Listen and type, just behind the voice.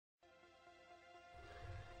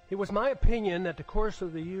It was my opinion that the course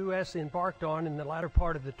of the U.S. embarked on in the latter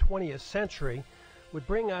part of the 20th century would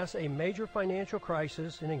bring us a major financial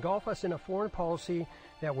crisis and engulf us in a foreign policy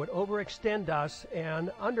that would overextend us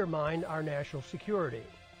and undermine our national security.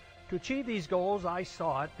 To achieve these goals I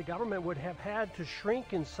sought, the government would have had to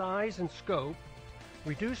shrink in size and scope,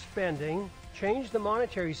 reduce spending, change the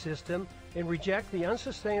monetary system, and reject the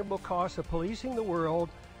unsustainable costs of policing the world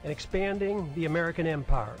and expanding the American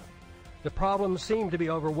empire. The problems seemed to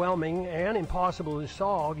be overwhelming and impossible to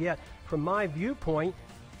solve, yet from my viewpoint,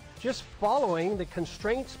 just following the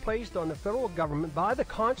constraints placed on the federal government by the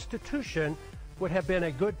Constitution would have been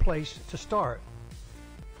a good place to start.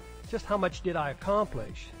 Just how much did I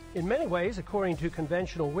accomplish? In many ways, according to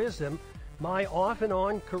conventional wisdom, my off and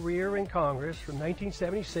on career in Congress from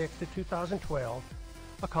 1976 to 2012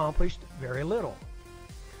 accomplished very little.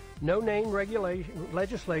 No name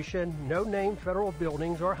legislation, no name federal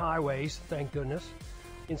buildings or highways, thank goodness.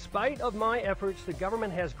 In spite of my efforts, the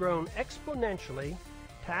government has grown exponentially,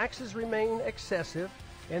 taxes remain excessive,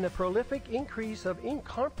 and the prolific increase of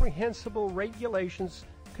incomprehensible regulations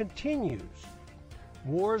continues.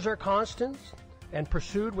 Wars are constant and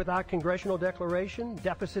pursued without congressional declaration,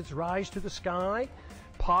 deficits rise to the sky,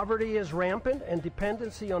 poverty is rampant, and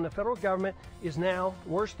dependency on the federal government is now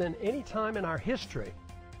worse than any time in our history.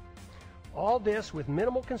 All this with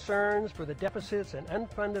minimal concerns for the deficits and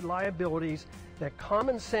unfunded liabilities that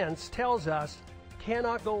common sense tells us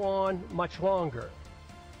cannot go on much longer.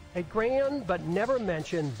 A grand but never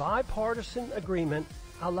mentioned bipartisan agreement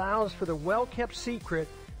allows for the well-kept secret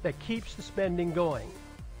that keeps the spending going.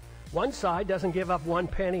 One side doesn't give up 1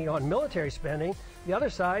 penny on military spending, the other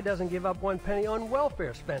side doesn't give up 1 penny on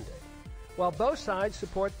welfare spending, while both sides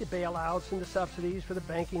support the bailouts and the subsidies for the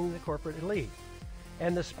banking and the corporate elite.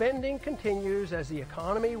 And the spending continues as the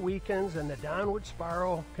economy weakens and the downward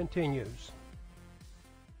spiral continues.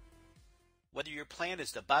 Whether your plan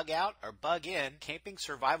is to bug out or bug in,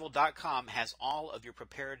 CampingSurvival.com has all of your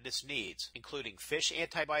preparedness needs, including fish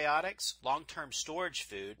antibiotics, long-term storage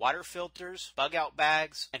food, water filters, bug-out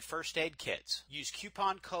bags, and first aid kits. Use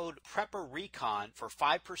coupon code PREPPERRECON for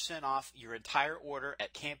 5% off your entire order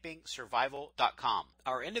at CampingSurvival.com.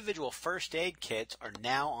 Our individual first aid kits are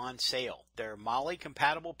now on sale. They're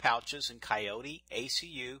MOLLE-compatible pouches in Coyote,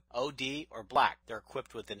 ACU, OD, or Black. They're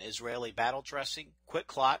equipped with an Israeli battle dressing, Quick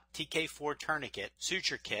Clot, TK4 tourniquet,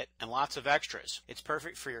 suture kit, and lots of extras. It's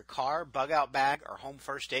perfect for your car, bug-out bag, or home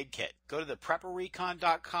first aid kit. Go to the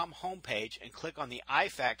PrepperRecon.com homepage and click on the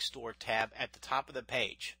IFAC store tab at the top of the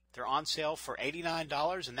page. They're on sale for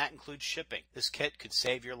 $89, and that includes shipping. This kit could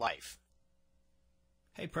save your life.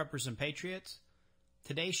 Hey, Preppers and Patriots.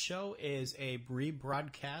 Today's show is a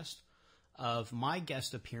rebroadcast of my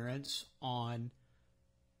guest appearance on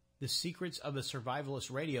the Secrets of the Survivalist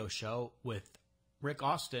radio show with Rick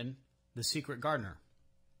Austin, the Secret Gardener.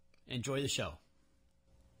 Enjoy the show.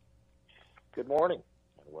 Good morning,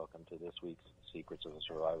 and welcome to this week's Secrets of the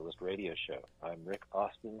Survivalist radio show. I'm Rick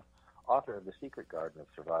Austin, author of The Secret Garden of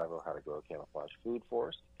Survival, How to Grow a Camouflage Food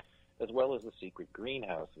Forest, as well as The Secret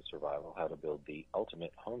Greenhouse of Survival, How to Build the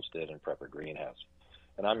Ultimate Homestead and Prepper Greenhouse.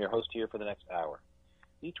 And I'm your host here for the next hour.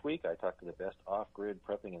 Each week, I talk to the best off-grid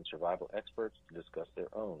prepping and survival experts to discuss their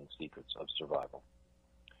own secrets of survival.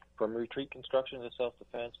 From retreat construction to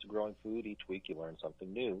self-defense to growing food, each week you learn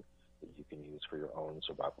something new that you can use for your own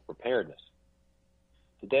survival preparedness.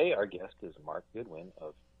 Today, our guest is Mark Goodwin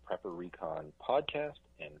of Prepper Recon Podcast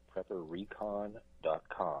and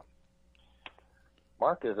PrepperRecon.com.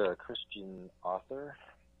 Mark is a Christian author,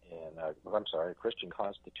 a Christian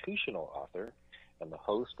constitutional author, and the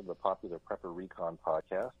host of the popular Prepper Recon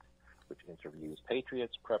podcast, which interviews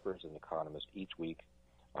patriots, preppers, and economists each week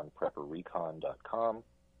on PrepperRecon.com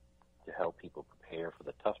to help people prepare for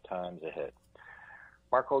the tough times ahead.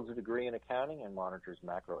 Mark holds a degree in accounting and monitors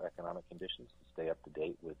macroeconomic conditions to stay up to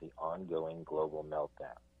date with the ongoing global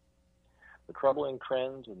meltdown. The troubling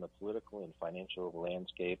trends in the political and financial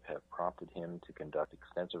landscape have prompted him to conduct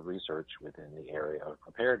extensive research within the area of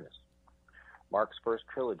preparedness. Mark's first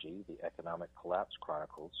trilogy, The Economic Collapse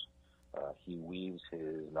Chronicles, he weaves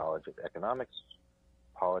his knowledge of economics,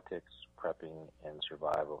 politics, prepping, and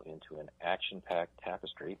survival into an action-packed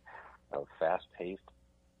tapestry of fast-paced,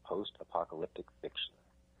 post-apocalyptic fiction.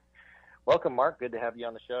 Welcome, Mark. Good to have you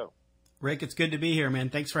on the show. Rick, it's good to be here, man.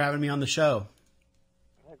 Thanks for having me on the show.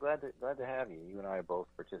 Yeah, glad to have you. You and I are both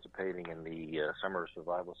participating in the Summer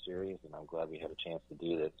Survival Series, and I'm glad we had a chance to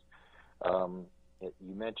do this.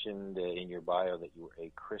 You mentioned in your bio that you were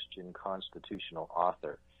a Christian constitutional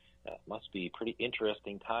author. Must be pretty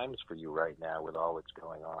interesting times for you right now with all that's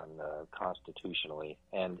going on constitutionally,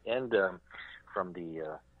 and from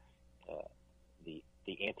the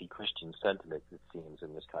the anti-Christian sentiment, it seems,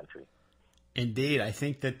 in this country. Indeed. I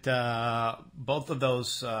think that both of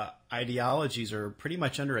those ideologies are pretty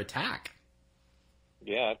much under attack.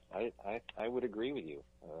 Yeah, I would agree with you.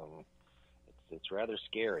 It's rather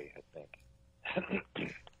scary, I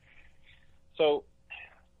think. So,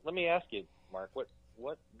 let me ask you, Mark, what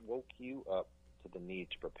woke you up to the need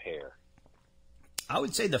to prepare? I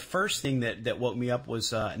would say the first thing that woke me up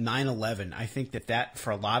was 9/11. I think that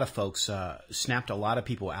for a lot of folks snapped a lot of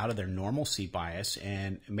people out of their normalcy bias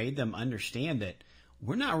and made them understand that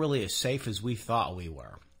we're not really as safe as we thought we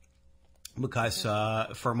were. Because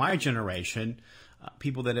for my generation,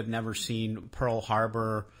 people that have never seen Pearl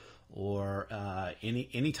Harbor or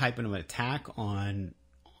any type of attack on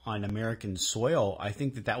American soil, I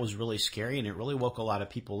think that was really scary, and it really woke a lot of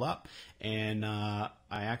people up. And I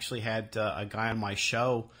actually had a guy on my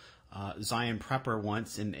show, Zion Prepper,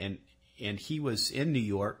 once, and he was in New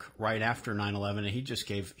York right after 9/11, and he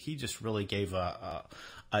just really gave a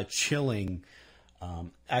chilling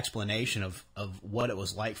explanation of what it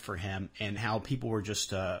was like for him, and how people were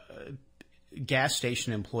just gas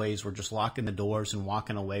station employees were just locking the doors and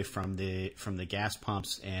walking away from the gas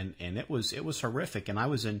pumps, and it was horrific. And I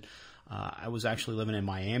was actually living in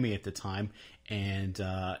Miami at the time, and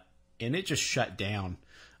it just shut down.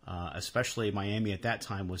 Especially Miami at that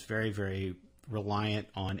time was very, very reliant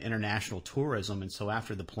on international tourism, and so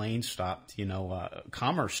after the planes stopped,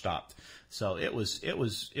 commerce stopped. So it was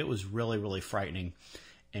really, really frightening.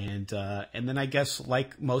 And then I guess,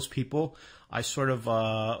 like most people, I sort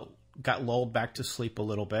of got lulled back to sleep a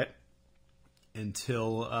little bit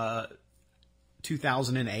until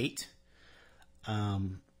 2008.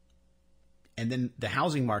 And then the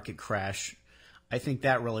housing market crash, I think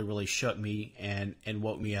that really, really shook me and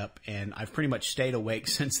woke me up. And I've pretty much stayed awake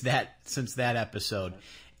since that episode.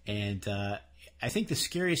 And I think the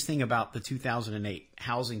scariest thing about the 2008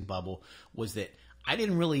 housing bubble was that I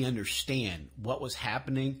didn't really understand what was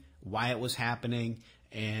happening, why it was happening,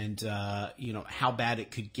 and how bad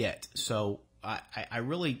it could get. So I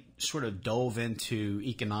really sort of dove into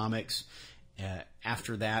economics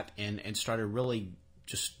after that, and started really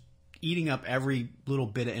just eating up every little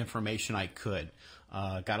bit of information I could.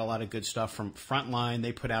 Got a lot of good stuff from Frontline.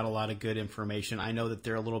 They put out a lot of good information. I know that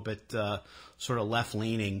they're a little bit sort of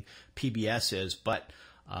left-leaning, PBS is, but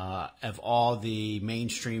of all the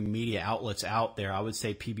mainstream media outlets out there, I would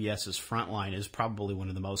say PBS's Frontline is probably one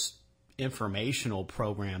of the most informational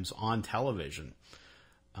programs on television.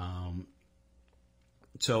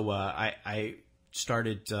 So I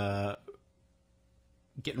started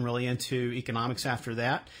getting really into economics after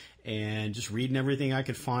that, and just reading everything I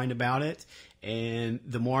could find about it. And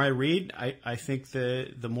the more I read, I think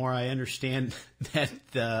the more I understand that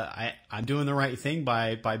I'm doing the right thing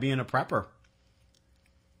by being a prepper.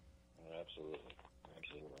 Absolutely.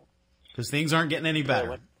 Because things aren't getting any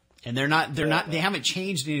better. And they haven't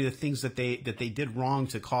changed any of the things that they did wrong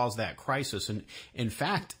to cause that crisis. And in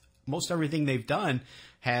fact, most everything they've done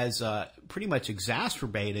has pretty much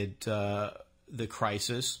exacerbated the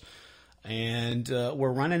crisis. And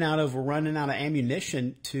we're running out of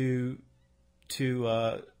ammunition to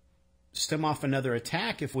stem off another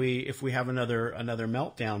attack if we have another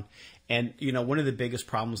meltdown. And one of the biggest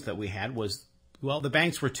problems that we had was, the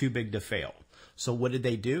banks were too big to fail. So what did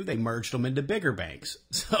they do? They merged them into bigger banks.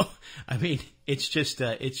 So I mean, it's just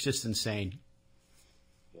insane.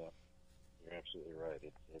 Yeah, you're absolutely right.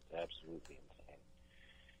 It's absolutely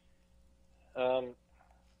insane.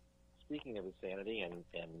 Speaking of insanity and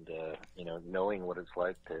knowing what it's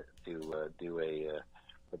like to do a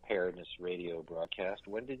preparedness radio broadcast,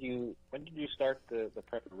 when did you start the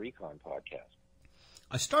Prepper Recon podcast?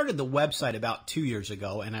 I started the website about 2 years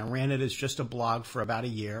ago, and I ran it as just a blog for about a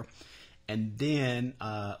year. And then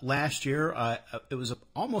last year, it was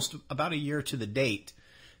almost about a year to the date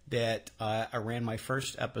that I ran my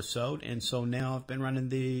first episode, and so now I've been running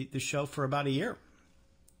the show for about a year.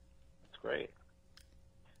 That's great.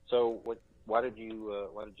 So, why did you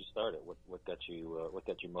start it? What got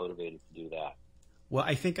you motivated to do that? Well,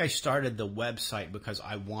 I think I started the website because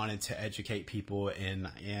I wanted to educate people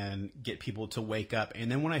and get people to wake up. And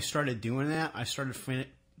then when I started doing that, I started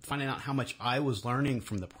finding out how much I was learning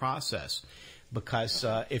from the process. Because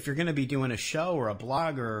if you're going to be doing a show or a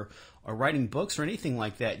blog or writing books or anything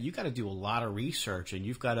like that, you got to do a lot of research, and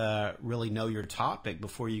you've got to really know your topic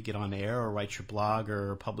before you get on air or write your blog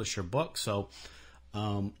or publish your book. So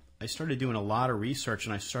I started doing a lot of research,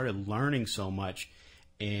 and I started learning so much.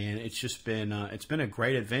 And it's just been a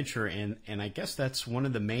great adventure, and I guess that's one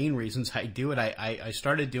of the main reasons I do it. I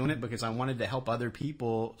started doing it because I wanted to help other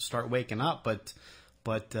people start waking up, but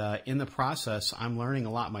in the process, I'm learning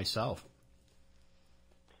a lot myself.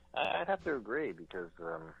 I'd have to agree because,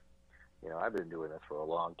 I've been doing this for a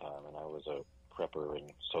long time, and I was a prepper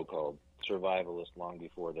and so-called survivalist long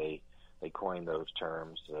before they coined those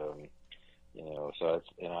terms.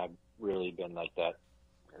 I've really been like that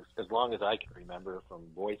as long as I can remember, from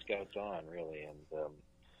Boy Scouts on, really. And,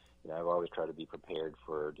 I've always tried to be prepared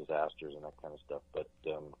for disasters and that kind of stuff. But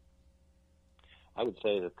I would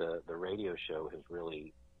say that the radio show has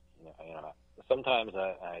really, sometimes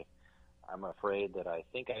I'm afraid that I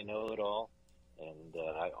think I know it all, and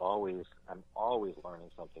I'm always learning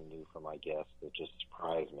something new from my guests that just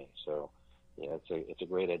surprise me. So, it's a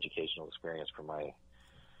great educational experience for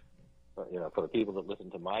for the people that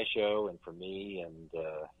listen to my show and for me, and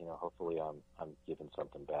hopefully I'm giving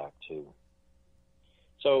something back too.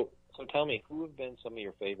 So tell me, who have been some of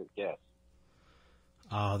your favorite guests?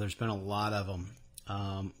 Oh, there's been a lot of them.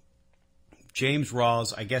 James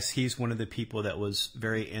Rawls, I guess he's one of the people that was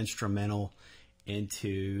very instrumental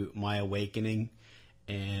into my awakening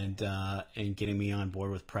and getting me on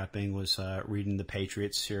board with prepping. Was reading the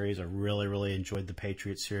Patriots series. I really, really enjoyed the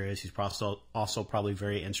Patriots series. He's also probably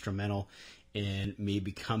very instrumental in me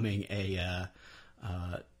becoming a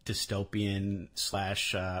dystopian /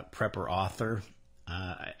 prepper author.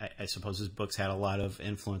 I suppose his books had a lot of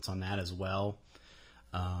influence on that as well.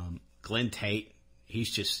 Glenn Tate,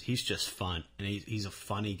 he's just fun, and he's a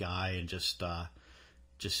funny guy, and just a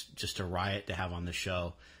riot to have on the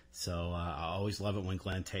show. So I always love it when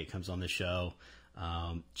Glenn Tate comes on the show.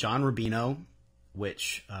 John Rubino,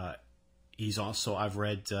 which he's also, I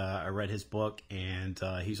read his book, and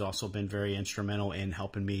he's also been very instrumental in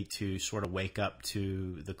helping me to sort of wake up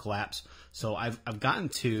to the collapse. So I've gotten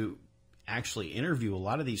to actually interview a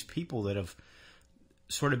lot of these people that have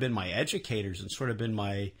sort of been my educators and sort of been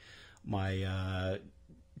my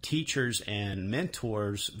teachers and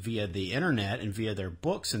mentors via the internet and via their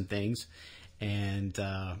books and things. And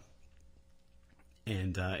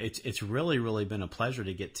it's really, really been a pleasure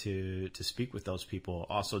to get to speak with those people.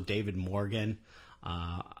 Also, David Morgan,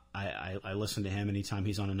 I listen to him anytime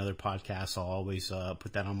he's on another podcast. I'll always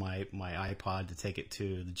put that on my iPod to take it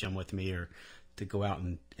to the gym with me, or to go out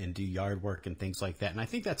and do yard work and things like that. And I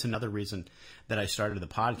think that's another reason that I started the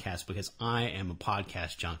podcast, because I am a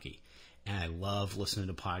podcast junkie, and I love listening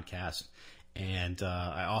to podcasts. And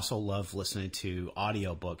I also love listening to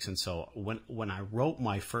audiobooks. And so when I wrote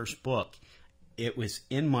my first book, it was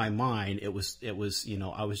in my mind. It was I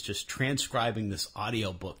was just transcribing this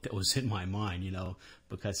audiobook that was in my mind,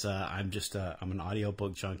 because I'm an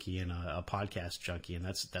audiobook junkie and a podcast junkie, and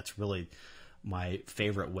that's really my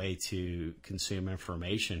favorite way to consume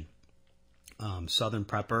information. Southern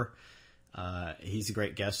Prepper, he's a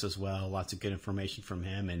great guest as well. Lots of good information from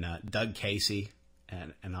him. And Doug Casey,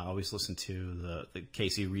 and I always listen to the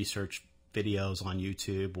Casey research videos on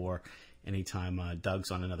YouTube, or anytime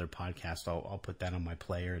Doug's on another podcast, I'll put that on my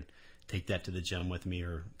player and take that to the gym with me,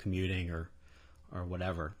 or commuting, or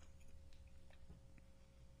whatever.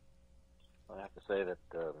 I have to say that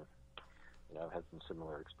I've had some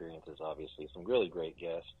similar experiences. Obviously, some really great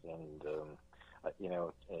guests, and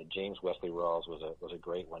James Wesley Rawls was a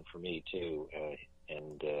great one for me too.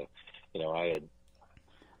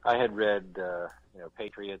 I had read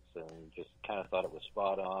Patriots, and just kind of thought it was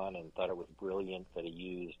spot on, and thought it was brilliant that he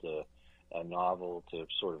used a novel to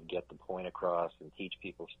sort of get the point across and teach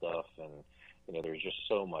people stuff. And there's just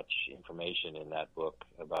so much information in that book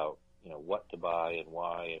about what to buy and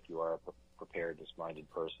why, if you are a preparedness-minded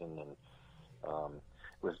person. And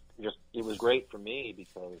it was great for me,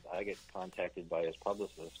 because I get contacted by his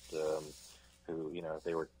publicist, who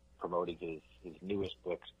they were promoting his newest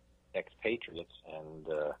book, Expatriates, and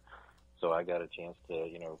so I got a chance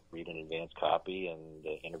to read an advance copy and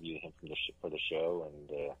interview him for the show, and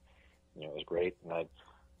it was great. And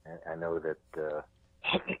I know that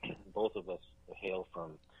both of us hail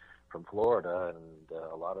from Florida, and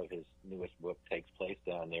a lot of his newest book takes place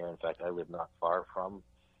down there. In fact, I live not far from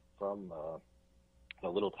the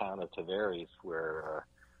little town of Tavares, where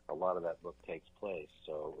a lot of that book takes place.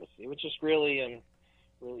 So it was just really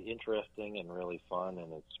interesting and really fun,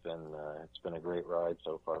 and it's been a great ride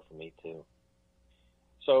so far for me too.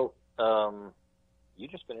 So you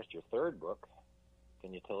just finished your third book.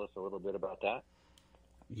 Can you tell us a little bit about that?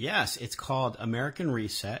 Yes, it's called American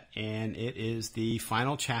Reset, and it is the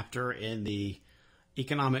final chapter in the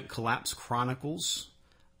Economic Collapse Chronicles.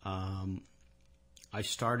 I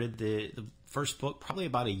started the first book probably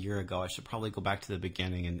about a year ago. I should probably go back to the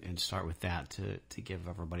beginning and start with that to give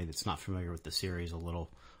everybody that's not familiar with the series a little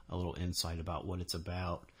insight about what it's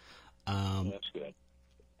about. That's good.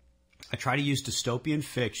 I try to use dystopian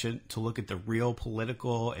fiction to look at the real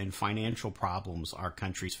political and financial problems our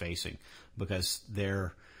country's facing, because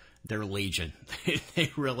they're they're legion.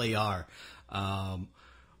 They really are.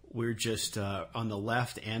 We're just on the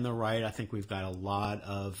left and the right. I think we've got a lot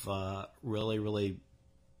of really, really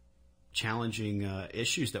challenging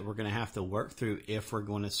issues that we're going to have to work through if we're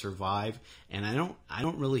going to survive. And I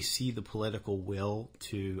don't really see the political will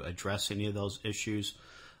to address any of those issues.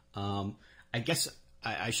 I guess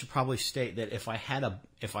I should probably state that if I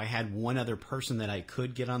had one other person that I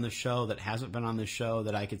could get on the show that hasn't been on the show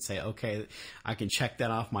that I could say, okay, I can check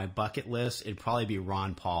that off my bucket list, it'd probably be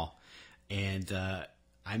Ron Paul. And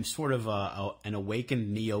I'm sort of an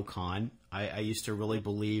awakened neocon. I used to really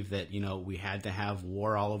believe that, we had to have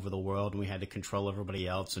war all over the world and we had to control everybody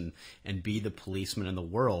else and be the policeman in the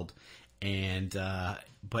world. And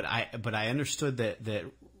but I understood that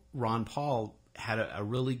Ron Paul had a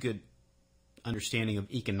really good understanding of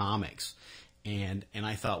economics. And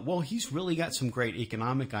I thought, well, he's really got some great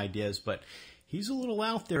economic ideas, but he's a little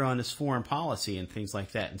out there on his foreign policy and things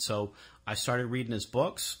like that. And so I started reading his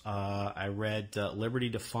books. I read Liberty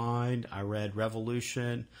Defined. I read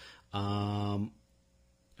Revolution. One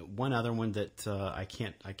other one that I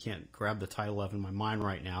can't grab the title of in my mind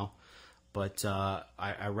right now. But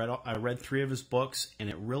I read 3 of his books, and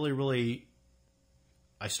it really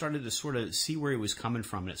I started to sort of see where he was coming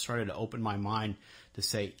from, and it started to open my mind to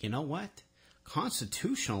say, you know what?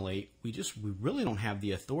 Constitutionally, we really don't have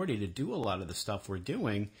the authority to do a lot of the stuff we're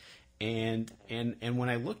doing, and when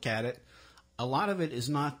I look at it, a lot of it is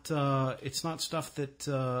not it's not stuff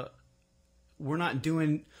that we're not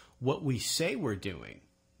doing what we say we're doing,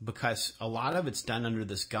 because a lot of it's done under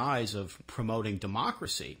this guise of promoting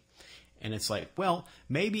democracy. And it's like, well,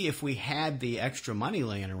 maybe if we had the extra money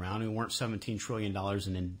laying around and we weren't $17 trillion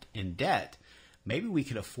in debt, maybe we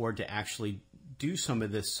could afford to actually do some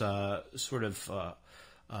of this sort of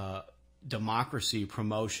democracy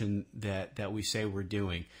promotion that we say we're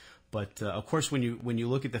doing. But of course, when you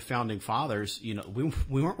look at the founding fathers, we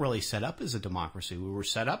weren't really set up as a democracy. We were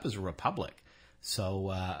set up as a republic.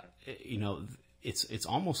 So it's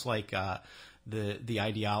almost like the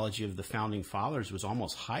ideology of the founding fathers was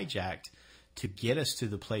almost hijacked to get us to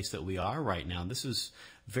the place that we are right now. This is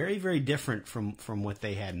very, very different from what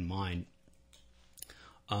they had in mind.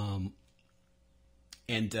 And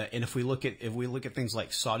if we look at things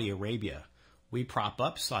like Saudi Arabia, we prop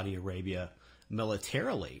up Saudi Arabia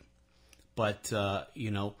militarily, but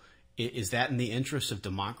is that in the interest of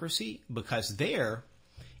democracy? Because there,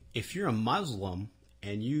 if you're a Muslim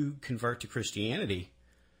and you convert to Christianity,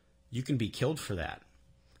 you can be killed for that.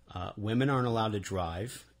 Women aren't allowed to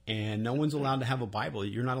drive, and no one's allowed to have a Bible.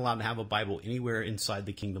 You're not allowed to have a Bible anywhere inside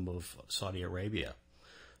the Kingdom of Saudi Arabia.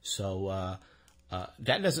 So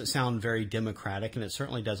that doesn't sound very democratic, and it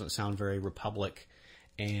certainly doesn't sound very republic.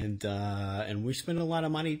 And we spend a lot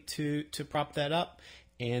of money to prop that up,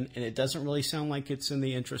 and it doesn't really sound like it's in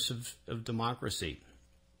the interest of democracy.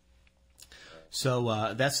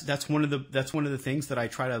 So that's one of the things that I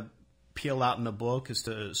try to peel out in the book, is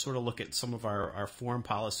to sort of look at some of our foreign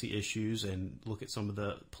policy issues and look at some of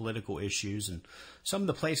the political issues and some of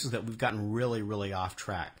the places that we've gotten really, really off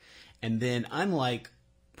track. And then, unlike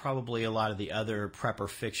probably a lot of the other prepper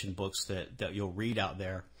fiction books that you'll read out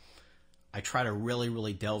there, I try to really,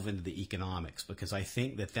 really delve into the economics, because I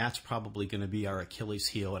think that that's probably going to be our Achilles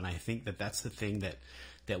heel, and I think that that's the thing that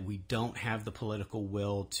we don't have the political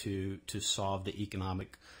will to solve the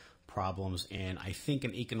economic problems. And I think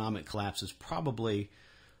an economic collapse is probably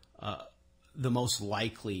the most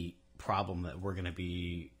likely problem that we're going to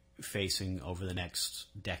be facing over the next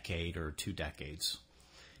decade or 2 decades.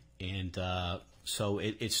 And so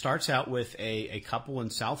it starts out with a couple in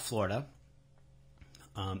South Florida.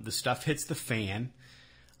 The stuff hits the fan.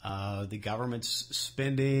 The government's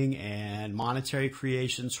spending and monetary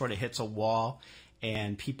creation sort of hits a wall,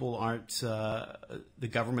 and people aren't, the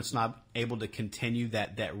government's not able to continue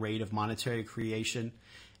that rate of monetary creation.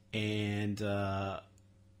 And the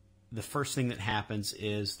first thing that happens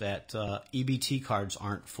is that EBT cards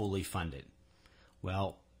aren't fully funded.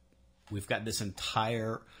 Well, we've got this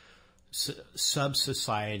entire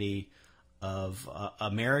sub-society of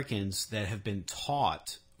Americans that have been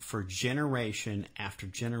taught for generation after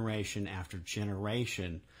generation after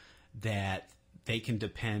generation that they can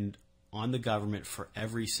depend on the government for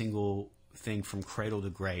every single thing from cradle to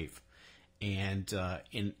grave. And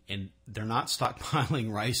they're not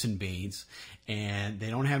stockpiling rice and beans, and they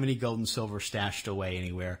don't have any gold and silver stashed away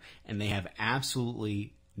anywhere, and they have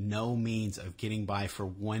absolutely no means of getting by for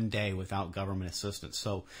one day without government assistance.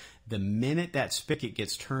 So the minute that spigot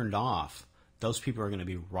gets turned off, those people are going to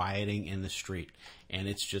be rioting in the street. And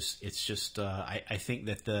it's just I think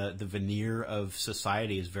that the veneer of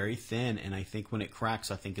society is very thin, and I think when it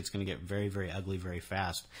cracks, I think it's going to get very, very ugly very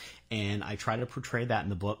fast. And I try to portray that in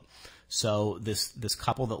the book. So this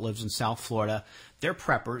couple that lives in South Florida, they're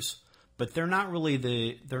preppers, but they're not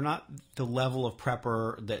the level of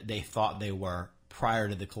prepper that they thought they were prior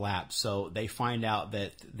to the collapse. So they find out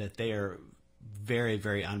that they are very,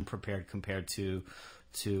 very unprepared compared to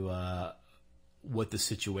what the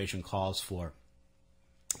situation calls for.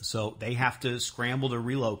 So they have to scramble to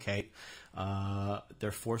relocate.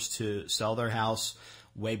 They're forced to sell their house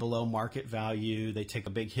way below market value. They take a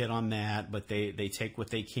big hit on that, but they take what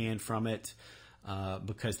they can from it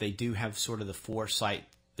because they do have sort of the foresight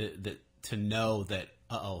that to know that,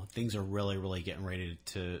 things are really, really getting ready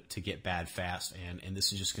to get bad fast, and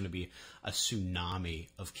this is just going to be a tsunami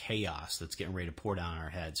of chaos that's getting ready to pour down on our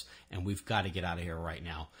heads, and we've got to get out of here right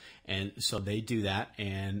now. And so they do that,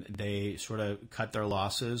 and they sort of cut their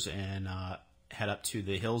losses and head up to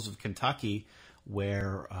the hills of Kentucky,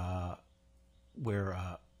 where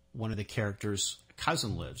one of the characters'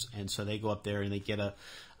 cousin lives. And so they go up there and they get a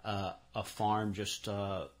farm just 2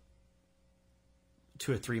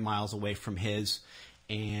 or 3 miles away from his.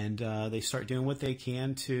 And they start doing what they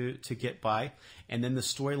can to get by. And then the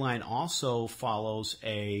storyline also follows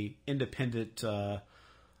a independent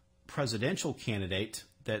presidential candidate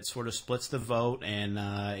that sort of splits the vote,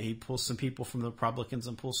 and he pulls some people from the Republicans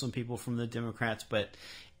and pulls some people from the Democrats.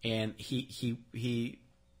 And he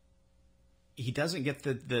doesn't get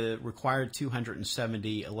the required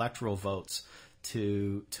 270 electoral votes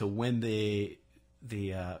to win the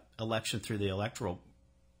election through the Electoral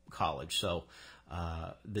College. So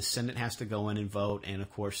the Senate has to go in and vote, and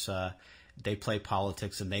of course they play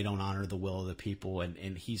politics and they don't honor the will of the people,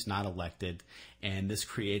 and he's not elected, and this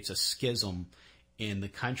creates a schism in the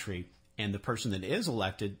country. And the person that is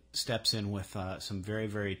elected steps in with some very,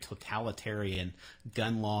 very totalitarian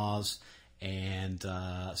gun laws and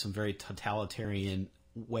some very totalitarian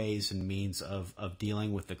ways and means of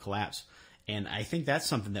dealing with the collapse. And I think that's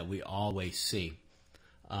something that we always see.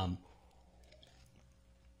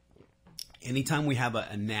 Anytime we have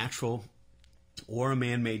a natural or a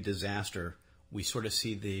man-made disaster, we sort of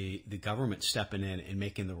see the government stepping in and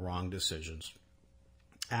making the wrong decisions.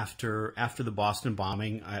 After the Boston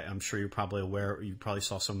bombing, I'm sure you're probably aware, you probably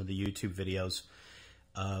saw some of the YouTube videos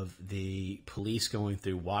of the police going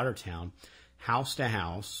through Watertown, house to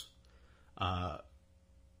house, not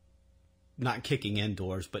kicking in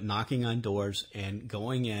doors, but knocking on doors and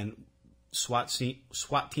going in SWAT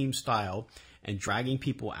team style and dragging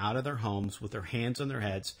people out of their homes with their hands on their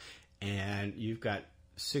heads. And you've got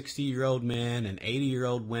 60-year-old men and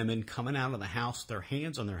 80-year-old women coming out of the house with their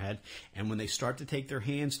hands on their head. And when they start to take their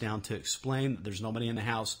hands down to explain that there's nobody in the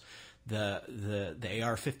house, the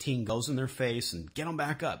AR-15 goes in their face and get them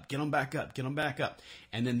back up, get them back up, get them back up.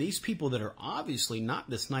 And then these people that are obviously not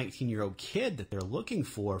this 19-year-old kid that they're looking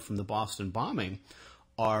for from the Boston bombing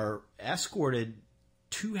are escorted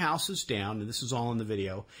 2 houses down, and this is all in the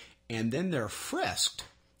video, and then they're frisked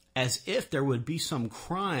as if there would be some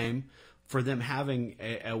crime for them having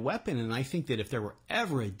a weapon. And I think that if there were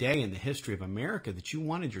ever a day in the history of America that you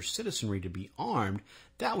wanted your citizenry to be armed,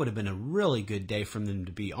 that would have been a really good day for them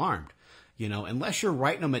to be armed. You know, unless you're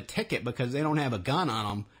writing them a ticket because they don't have a gun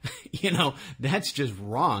on them, that's just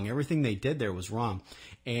wrong. Everything they did there was wrong.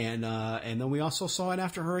 And then we also saw it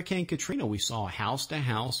after Hurricane Katrina. We saw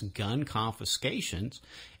house-to-house gun confiscations.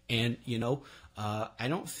 And, I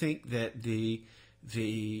don't think that the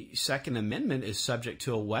Second Amendment is subject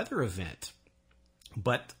to a weather event,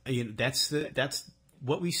 but that's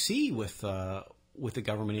what we see with the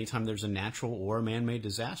government anytime there's a natural or a man-made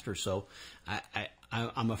disaster. So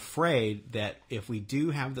I'm afraid that if we do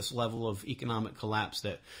have this level of economic collapse,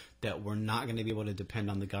 that we're not going to be able to depend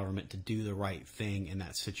on the government to do the right thing in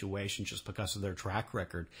that situation just because of their track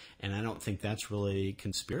record. And I don't think that's really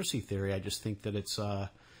conspiracy theory. I just think that it's the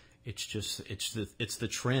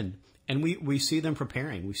trend. And we see them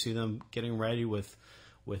preparing. We see them getting ready with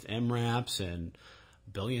MRAPs and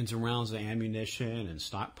billions of rounds of ammunition and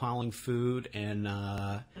stockpiling food. And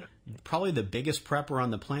probably the biggest prepper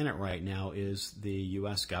on the planet right now is the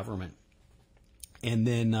U.S. government. And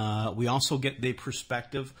then we also get the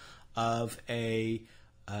perspective of a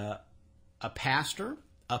pastor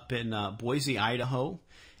up in Boise, Idaho.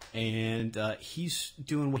 And he's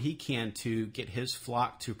doing what he can to get his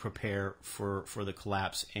flock to prepare for the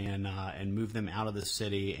collapse and move them out of the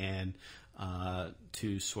city and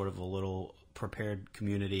to sort of a little prepared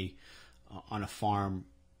community on a farm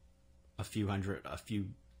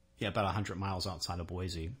about 100 miles outside of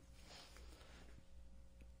Boise.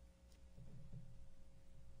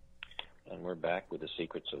 And we're back with the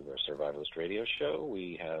Secrets of the Survivalist radio show.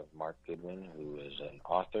 We have Mark Goodwin, who is an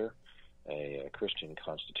author, a Christian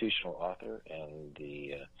constitutional author, and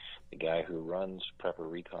the guy who runs Prepper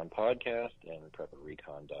Recon podcast and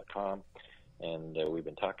PrepperRecon.com. And we've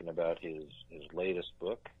been talking about his latest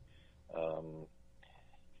book.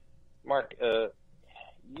 Mark,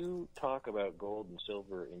 you talk about gold and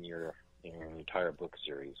silver in your entire book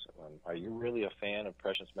series. Are you really a fan of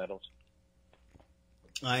precious metals?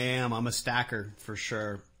 I am. I'm a stacker for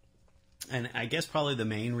sure. And I guess probably the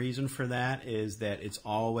main reason for that is that it's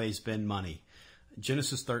always been money.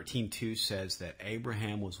 Genesis 13:2 says that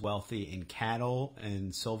Abraham was wealthy in cattle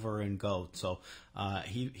and silver and gold. So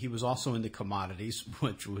he was also into commodities,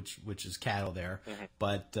 which is cattle there. Mm-hmm.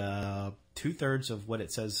 But 2/3 of what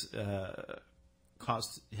it says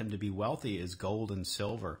caused him to be wealthy is gold and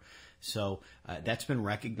silver. So that's been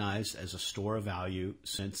recognized as a store of value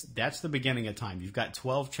since that's the beginning of time. You've got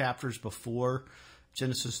 12 chapters before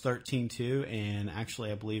Genesis 13:2, and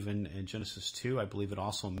actually I believe in Genesis 2, I believe it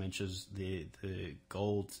also mentions the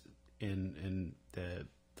gold in the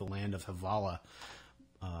land of Havilah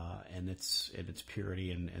and its purity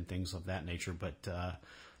and things of that nature. But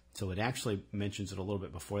so it actually mentions it a little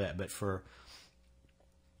bit before that. But for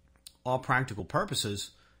all practical purposes,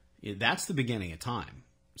 that's the beginning of time.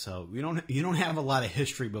 So you don't have a lot of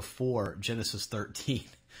history before Genesis 13.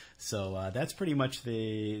 So that's pretty much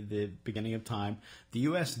the beginning of time. The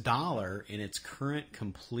U.S. dollar in its current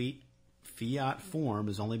complete fiat form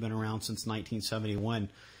has only been around since 1971,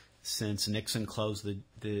 since Nixon closed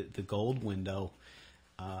the gold window.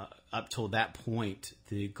 Up till that point,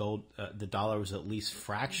 the dollar was at least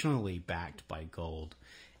fractionally backed by gold,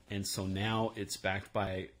 and so now it's backed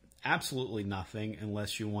by absolutely nothing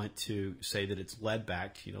unless you want to say that it's lead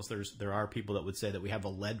backed. There are people that would say that we have a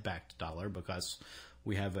lead backed dollar because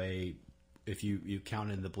we have if you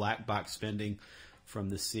count in the black box spending from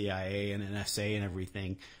the CIA and NSA and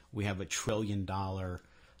everything, we have $1 trillion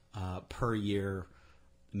per year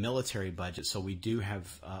military budget. So we do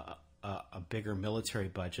have a bigger military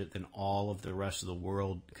budget than all of the rest of the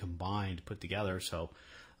world combined put together. So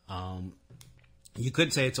you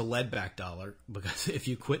could say it's a lead-backed dollar, because if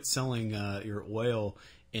you quit selling your oil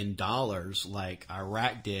in dollars like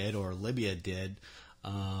Iraq did or Libya did,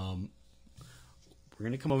 we're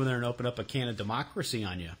going to come over there and open up a can of democracy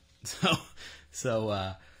on you.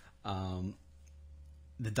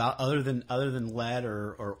 Other than lead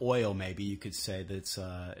or oil, maybe you could say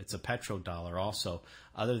that it's a petrodollar also.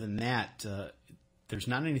 Other than that, there's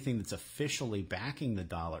not anything that's officially backing the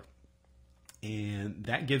dollar. And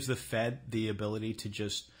that gives the Fed the ability to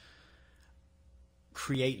just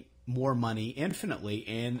create more money infinitely.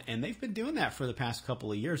 And they've been doing that for the past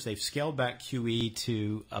couple of years. They've scaled back QE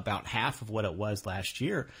to about half of what it was last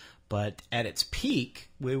year. But at its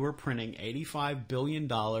peak, we were printing $85 billion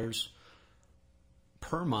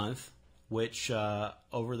per month, which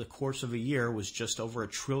over the course of a year was just over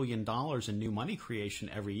 $1 trillion in new money creation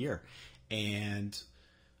every year. And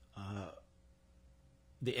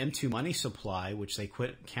the M2 money supply, which they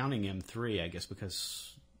quit counting M3, I guess,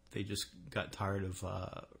 because they just got tired of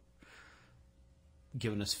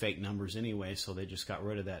giving us fake numbers anyway, so they just got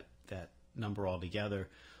rid of that number altogether.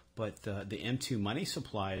 But the M2 money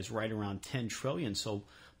supply is right around 10 trillion. So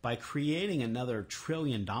by creating another $1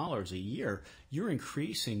 trillion a year, you're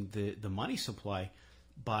increasing the money supply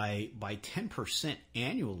by 10%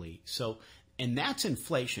 annually. So, and that's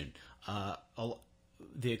inflation.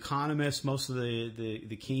 The economists, most of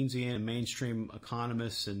the Keynesian and mainstream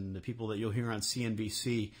economists and the people that you'll hear on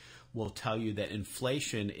CNBC will tell you that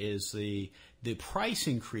inflation is the price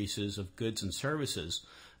increases of goods and services.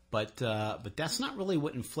 But that's not really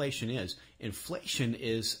what inflation is. Inflation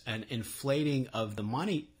is an inflating of the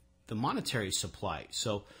monetary supply.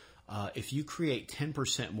 So if you create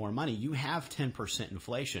 10% more money, you have 10%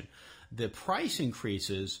 inflation. The price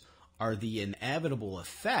increases are the inevitable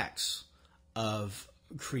effects of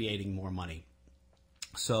creating more money.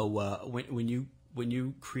 So when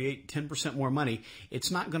you create 10% more money,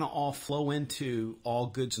 it's not going to all flow into all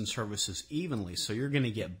goods and services evenly. So you're going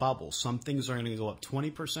to get bubbles. Some things are going to go up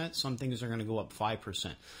 20%, some things are going to go up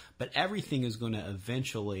 5%. But everything is going to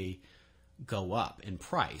eventually go up in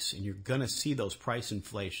price, and you're going to see those price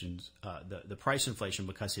inflations, the price inflation,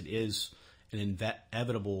 because it is an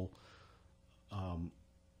inevitable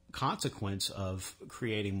consequence of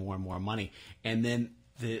creating more and more money. And then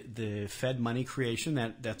the Fed money creation,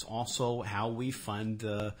 that's also how we fund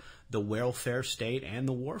the welfare state and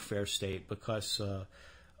the warfare state, because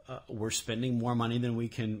we're spending more money than we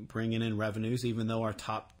can bring in revenues, even though our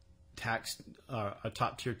top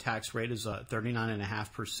tier tax rate is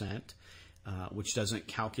 39.5%. which doesn't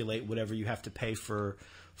calculate whatever you have to pay for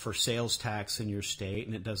sales tax in your state,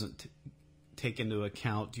 and it doesn't take into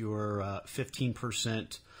account your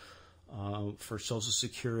 15% for Social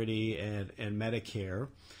Security and Medicare,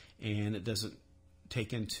 and it doesn't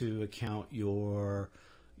take into account your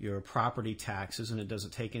property taxes, and it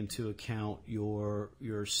doesn't take into account your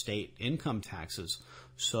state income taxes.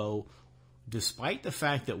 So despite the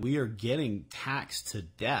fact that we are getting taxed to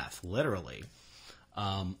death, literally,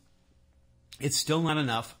 it's still not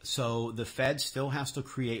enough. So the Fed still has to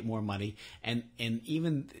create more money, and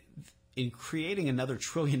even in creating another $1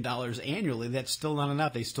 trillion annually, that's still not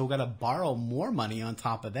enough. They still got to borrow more money on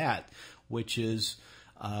top of that, which is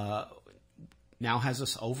now has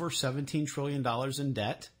us over $17 trillion in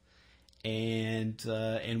debt.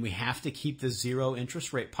 And we have to keep the zero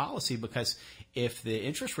interest rate policy, because if the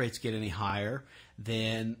interest rates get any higher,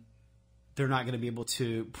 then they're not going to be able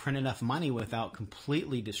to print enough money without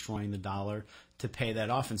completely destroying the dollar to pay that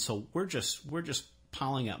off. And so we're just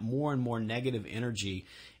piling up more and more negative energy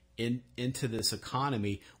into this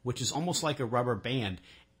economy, which is almost like a rubber band.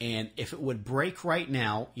 And if it would break right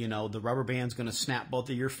now, the rubber band's going to snap both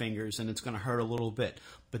of your fingers and it's going to hurt a little bit.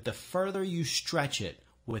 But the further you stretch it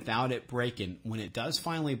without it breaking, when it does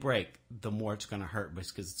finally break, the more it's going to hurt,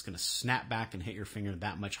 because it's going to snap back and hit your finger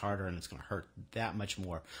that much harder, and it's going to hurt that much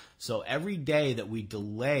more. So every day that we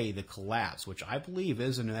delay the collapse, which I believe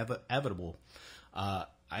is inevitable, I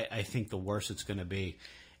think the worse it's going to be.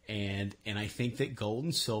 And I think that gold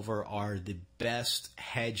and silver are the best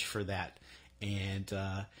hedge for that. And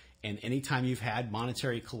anytime you've had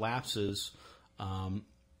monetary collapses,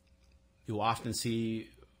 you often see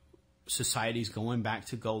societies going back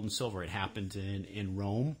to gold and silver. It happened in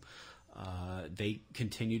Rome. They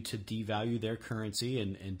continued to devalue their currency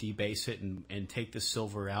and debase it and take the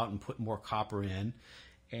silver out and put more copper in,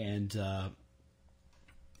 and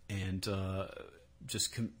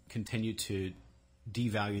just continue to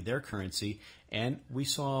devalue their currency. And we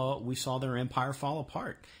saw their empire fall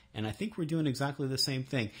apart. And I think we're doing exactly the same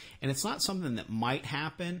thing. And it's not something that might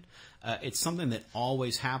happen. It's something that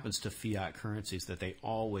always happens to fiat currencies, that they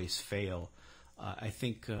always fail. I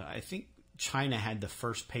think China had the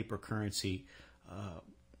first paper currency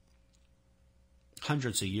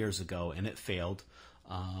hundreds of years ago, and it failed.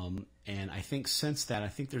 And I think since that, I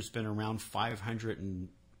think there's been around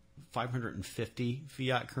 550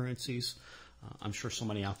 fiat currencies. I'm sure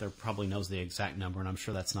somebody out there probably knows the exact number, and I'm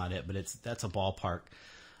sure that's not it, but that's a ballpark.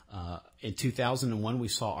 In 2001, we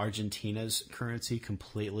saw Argentina's currency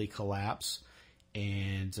completely collapse,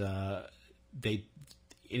 and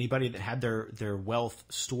anybody that had their wealth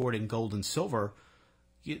stored in gold and silver,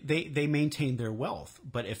 they maintained their wealth.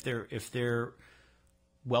 But if their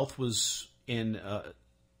wealth was in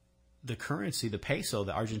the currency, the peso,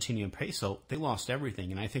 the Argentinian peso, they lost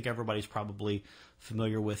everything. And I think everybody's probably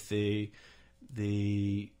familiar with the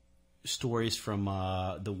stories from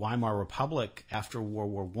the Weimar Republic after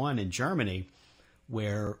World War I in Germany,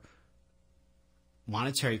 where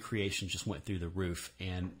monetary creation just went through the roof,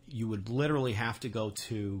 and you would literally have to go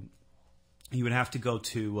to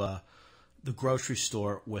the grocery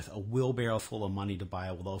store with a wheelbarrow full of money to buy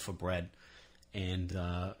a loaf of bread. And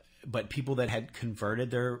but people that had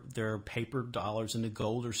converted their paper dollars into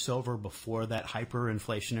gold or silver before that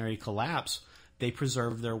hyperinflationary collapse, they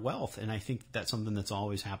preserved their wealth. And I think that's something that's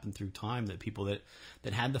always happened through time, that people that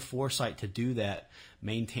had the foresight to do that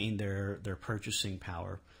maintained their purchasing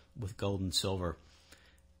power with gold and silver.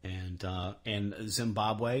 And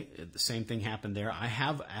Zimbabwe, the same thing happened there. I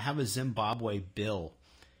have a Zimbabwe bill,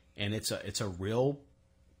 and it's a real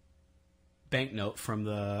banknote from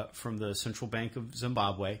the Central Bank of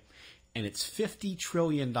Zimbabwe, and it's $50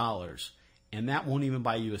 trillion, and that won't even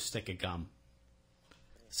buy you a stick of gum.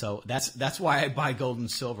 So that's why I buy gold and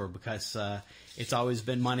silver, because it's always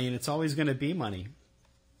been money, and it's always going to be money.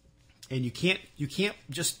 And you can't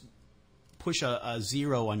just push a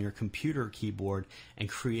zero on your computer keyboard and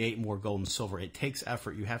create more gold and silver. It takes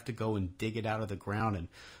effort. You have to go and dig it out of the ground and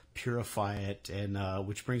purify it. And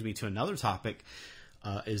which brings me to another topic,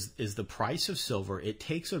 is the price of silver. It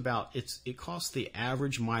takes it costs the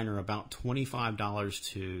average miner about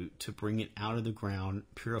 $25 to bring it out of the ground,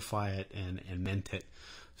 purify it, and mint it.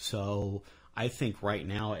 So I think right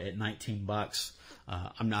now at $19,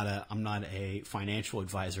 I'm not a financial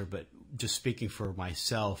advisor, but just speaking for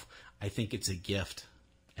myself, I think it's a gift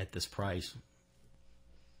at this price.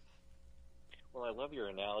 Well, I love your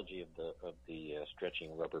analogy of the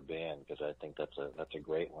stretching rubber band, because I think that's a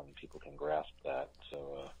great one. People can grasp that.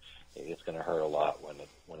 So it's going to hurt a lot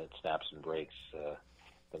when it snaps and breaks. The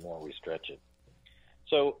more we stretch it.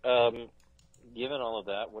 So, given all of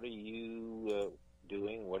that, what are you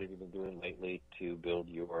doing? What have you been doing lately to build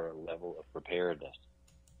your level of preparedness?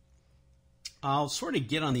 I'll sort of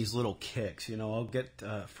get on these little kicks. I'll get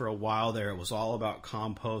for a while there. It was all about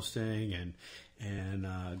composting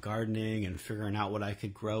and gardening and figuring out what I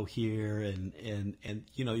could grow here, and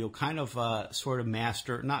you'll kind of sort of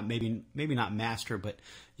master, not maybe not master, but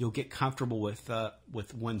you'll get comfortable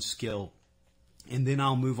with one skill, and then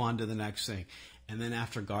I'll move on to the next thing. And then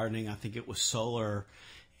after gardening, I think it was solar.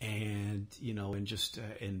 And,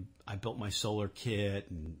 and I built my solar kit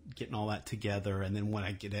and getting all that together. And then when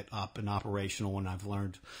I get it up and operational and I've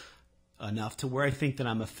learned enough to where I think that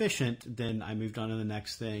I'm efficient, then I moved on to the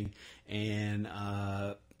next thing. And,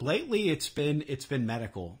 lately it's been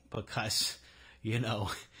medical because, even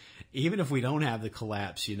if we don't have the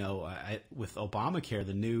collapse, with Obamacare,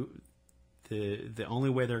 the only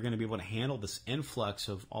way they're going to be able to handle this influx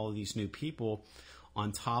of all of these new people,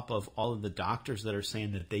 on top of all of the doctors that are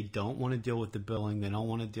saying that they don't want to deal with the billing, they don't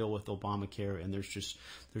want to deal with Obamacare, and there's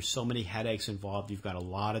so many headaches involved. You've got a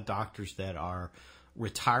lot of doctors that are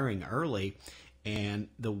retiring early, and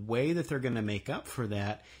the way that they're going to make up for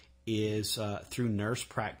that is through nurse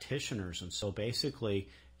practitioners. And so basically,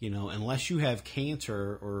 unless you have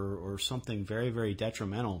cancer or something very, very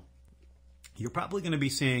detrimental, you're probably going to be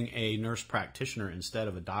seeing a nurse practitioner instead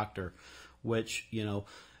of a doctor, which,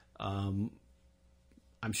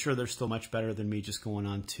 I'm sure they're still much better than me just going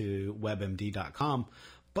on to webmd.com.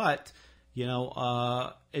 But,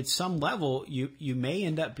 at some level, you may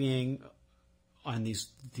end up being on these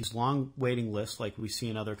long waiting lists like we see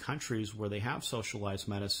in other countries where they have socialized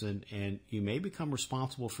medicine, and you may become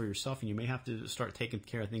responsible for yourself, and you may have to start taking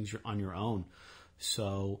care of things on your own.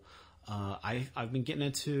 So I've been getting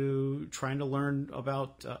into trying to learn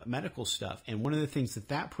about medical stuff. And one of the things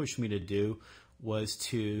that pushed me to do was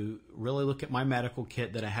to really look at my medical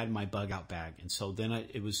kit that I had in my bug out bag. And so then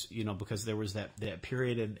it was, because there was that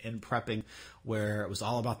period in prepping where it was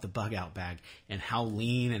all about the bug out bag and how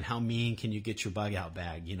lean and how mean can you get your bug out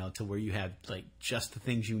bag, to where you have like just the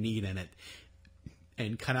things you need in it,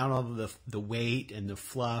 and cut out all of the weight and the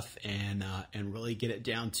fluff, and really get it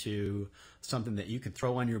down to something that you can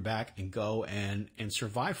throw on your back and go and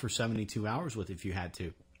survive for 72 hours with if you had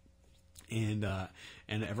to. And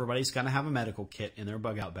everybody's got to have a medical kit in their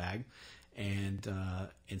bug out bag. And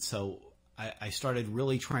so I started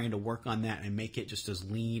really trying to work on that and make it just as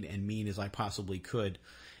lean and mean as I possibly could.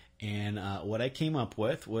 And what I came up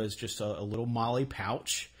with was just a little Molly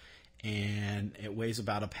pouch, and it weighs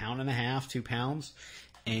about 1.5 pounds, 2 pounds.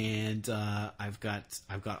 And I've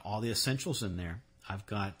got all the essentials in there. I've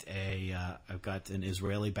got an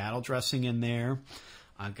Israeli battle dressing in there.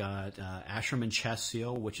 I've got Asherman chest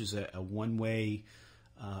seal, which is a one-way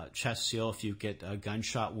chest seal. If you get a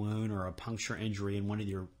gunshot wound or a puncture injury in one of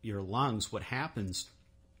your lungs, what happens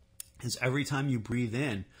is every time you breathe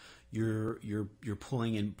in, you're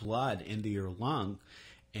pulling in blood into your lung,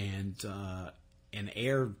 and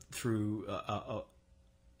air through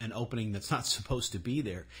an opening that's not supposed to be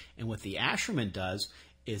there. And what the Asherman does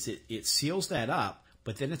is it seals that up,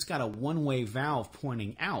 but then it's got a one-way valve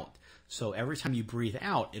pointing out. So every time you breathe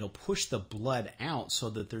out, it'll push the blood out so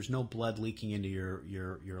that there's no blood leaking into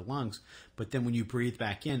your lungs. But then when you breathe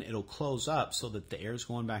back in, it'll close up so that the air is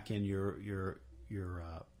going back in your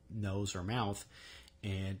nose or mouth,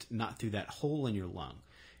 and not through that hole in your lung.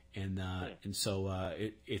 And so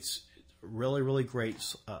it's really, really great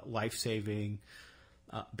life-saving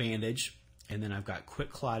bandage. And then I've got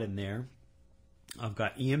Quick Clot in there. I've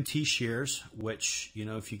got EMT shears, which,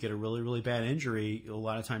 if you get a really, really bad injury, a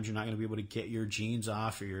lot of times you're not going to be able to get your jeans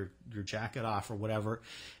off or your jacket off or whatever,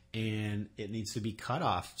 and it needs to be cut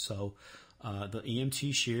off. So the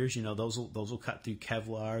EMT shears, those will cut through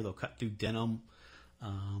Kevlar, they'll cut through denim.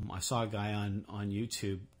 I saw a guy on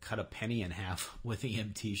YouTube cut a penny in half with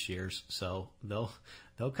EMT shears, so they'll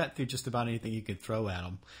cut through just about anything you could throw at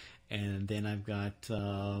them. And then I've got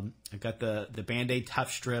the Band-Aid tough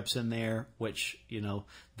strips in there, which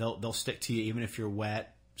they'll stick to you even if you're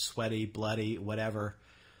wet, sweaty, bloody, whatever.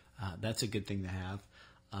 That's a good thing to have.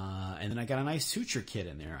 And then I got a nice suture kit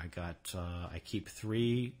in there. I keep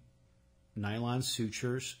 3 nylon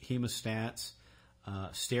sutures, hemostats,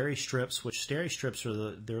 steri strips, which steri strips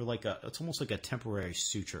it's almost like a temporary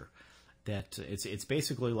suture. That it's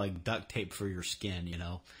basically like duct tape for your skin,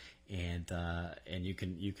 and you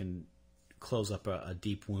can close up a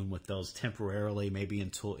deep wound with those temporarily, maybe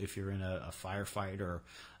until if you're in a firefight or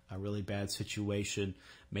a really bad situation,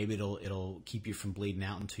 maybe it'll keep you from bleeding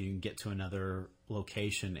out until you can get to another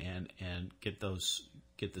location and get the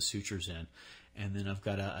sutures in. And then I've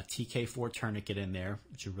got a TK4 tourniquet in there,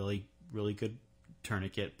 which is a really, really good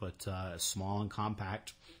tourniquet, but small and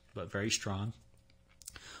compact, but very strong.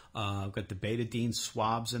 I've got the betadine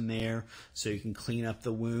swabs in there, so you can clean up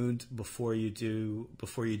the wound before you do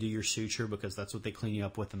your suture, because that's what they clean you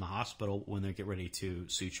up with in the hospital when they get ready to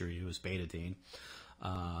suture you, is betadine.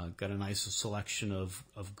 Got a nice selection of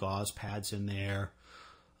gauze pads in there.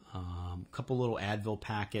 A couple little Advil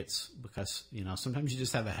packets, because, sometimes you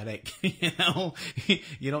just have a headache. You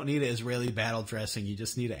don't need an Israeli battle dressing. You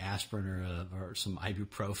just need an aspirin or some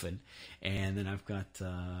ibuprofen. And then I've got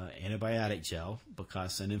antibiotic gel,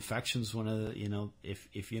 because an infection's one of the,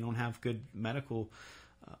 if you don't have good medical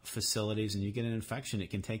facilities and you get an infection, it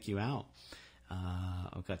can take you out.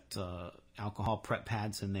 I've got alcohol prep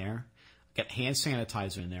pads in there. Got hand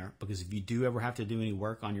sanitizer in there, because if you do ever have to do any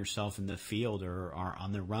work on yourself in the field or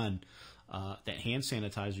on the run, that hand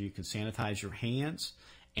sanitizer, you can sanitize your hands,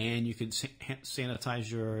 and you can sanitize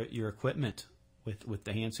your equipment with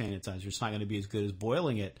the hand sanitizer. It's not going to be as good as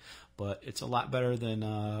boiling it, but it's a lot better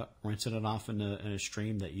than rinsing it off in a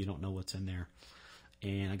stream that you don't know what's in there.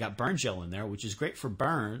 And I got burn gel in there, which is great for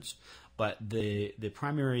burns, but the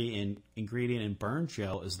primary ingredient in burn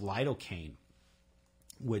gel is lidocaine,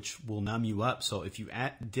 which will numb you up. So if you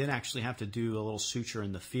did actually have to do a little suture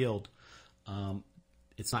in the field,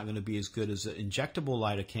 it's not going to be as good as an injectable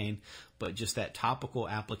lidocaine, but just that topical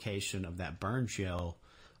application of that burn gel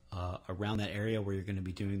around that area where you're going to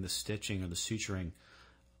be doing the stitching or the suturing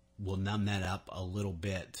will numb that up a little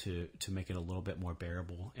bit to make it a little bit more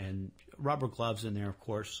bearable. And rubber gloves in there, of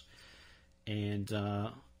course. And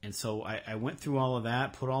so I went through all of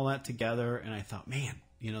that, put all that together, and I thought, man,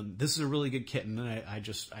 this is a really good kit, and then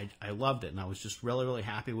I loved it, and I was just really, really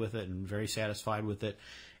happy with it and very satisfied with it.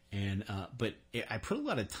 And I put a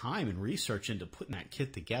lot of time and research into putting that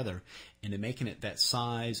kit together, into making it that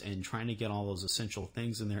size, and trying to get all those essential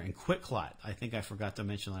things in there. And QuickClot, I think I forgot to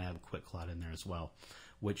mention that I have a QuickClot in there as well.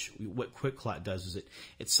 Which what QuickClot does is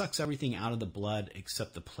it sucks everything out of the blood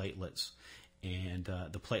except the platelets, and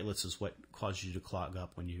the platelets is what causes you to clog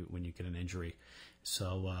up when you get an injury.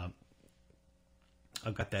 So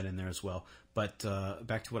I've got that in there as well. But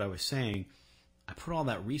back to what I was saying, I put all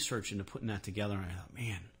that research into putting that together, and I thought,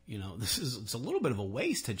 man, it's a little bit of a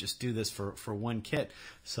waste to just do this for one kit.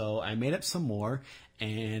 So I made up some more,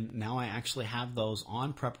 and now I actually have those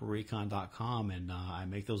on PrepperRecon.com, and I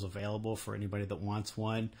make those available for anybody that wants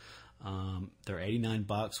one. They're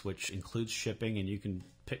 $89, which includes shipping, and you can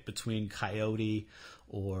pick between Coyote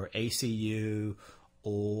or ACU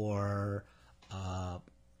or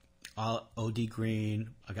OD green.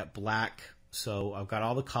 I got black. So I've got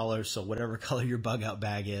all the colors. So whatever color your bug out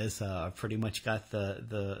bag is, I've pretty much got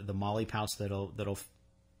the MOLLE pouch that'll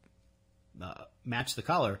match the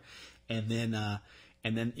color, and then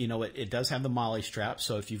it does have the MOLLE strap.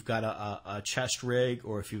 So if you've got a chest rig,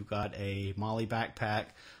 or if you've got a MOLLE backpack,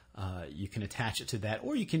 you can attach it to that,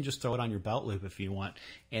 or you can just throw it on your belt loop if you want.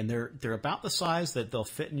 And they're about the size that they'll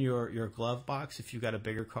fit in your glove box if you've got a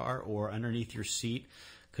bigger car, or underneath your seat.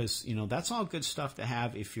 Because, that's all good stuff to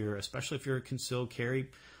have especially if you're a concealed carry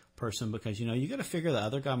person, because, you got to figure the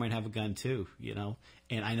other guy might have a gun too,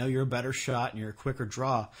 and I know you're a better shot and you're a quicker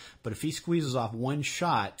draw, but if he squeezes off one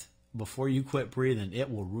shot before you quit breathing, it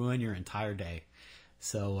will ruin your entire day.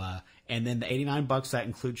 So, and then the $89, that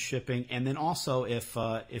includes shipping. And then also if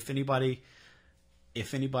anybody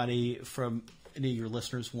from any of your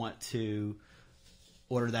listeners want to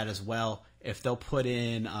order that as well, if they'll put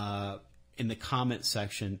in the comment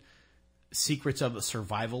section, Secrets of a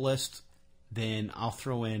Survivalist, then I'll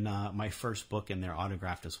throw in my first book in there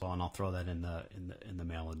autographed as well, and I'll throw that in the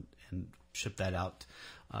mail and ship that out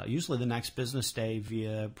usually the next business day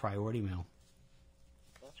via priority mail.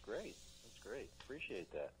 That's great.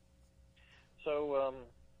 Appreciate that. So,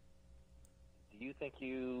 do you think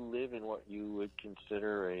you live in what you would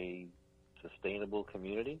consider a sustainable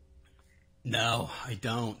community? No, I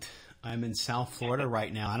don't. I'm in South Florida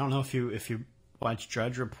right now. I don't know if you watch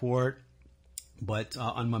Drudge Report, but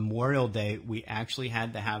on Memorial Day, we actually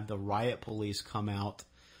had to have the riot police come out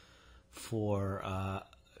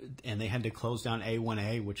and they had to close down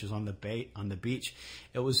A1A, which is on the beach.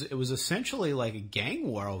 It was essentially like a gang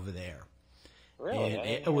war over there. Really?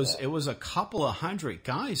 And it was a couple of hundred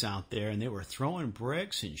guys out there, and they were throwing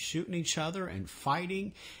bricks and shooting each other and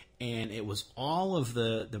fighting, and it was all of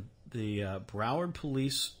the Broward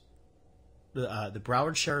police, the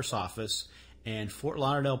Broward Sheriff's Office and Fort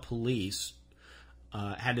Lauderdale Police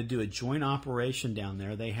had to do a joint operation down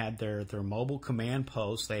there. They had their mobile command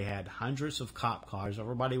posts. They had hundreds of cop cars.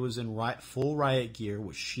 Everybody was in full riot gear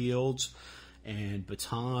with shields and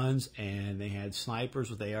batons, and they had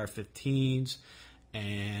snipers with AR-15s,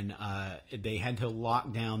 and they had to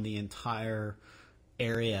lock down the entire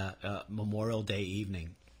area Memorial Day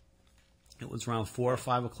evening. It was around 4 or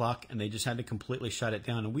 5 o'clock, and they just had to completely shut it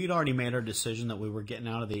down. And we'd already made our decision that we were getting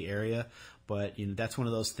out of the area, but that's one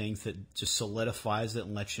of those things that just solidifies it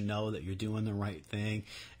and lets you know that you're doing the right thing.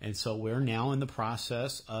 And so we're now in the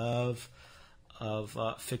process of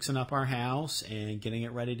fixing up our house and getting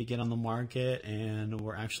it ready to get on the market. And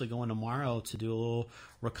we're actually going tomorrow to do a little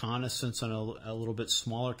reconnaissance on a little bit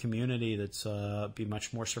smaller community that's be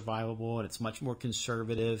much more survivable, and it's much more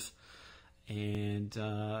conservative. And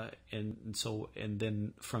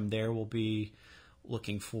then from there we'll be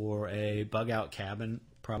looking for a bug out cabin,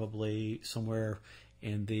 probably somewhere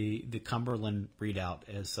in the Cumberland readout,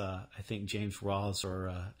 as I think James Rawls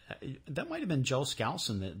or that might have been Joe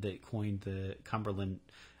Skousen that coined the Cumberland.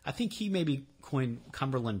 I think he maybe coined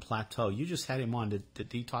Cumberland Plateau. You just had him on.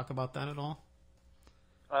 Did he talk about that at all?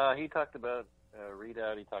 He talked about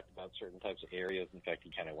readout. He talked about certain types of areas. In fact,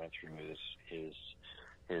 he kind of went through his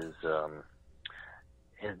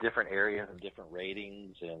different areas and different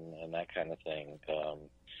ratings and that kind of thing.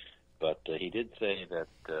 But he did say that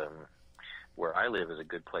where I live is a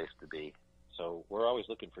good place to be. So we're always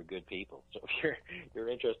looking for good people. So if you're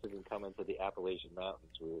interested in coming to the Appalachian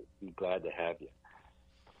Mountains, we'll be glad to have you.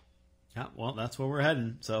 Yeah, well, that's where we're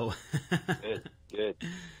heading. So good.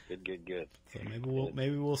 So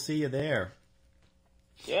maybe we'll see you there.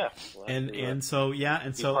 Yeah, so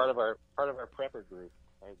part of our prepper group.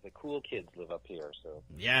 The cool kids live up here, so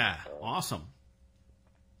yeah, awesome.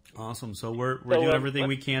 So we're doing everything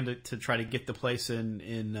we can to try to get the place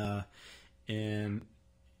in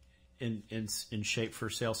shape for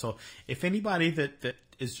sale. So if anybody that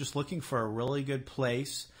is just looking for a really good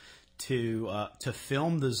place to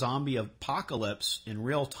film the zombie apocalypse in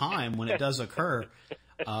real time when it does occur,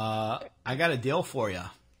 I got a deal for you.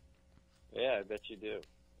 Yeah, I bet you do.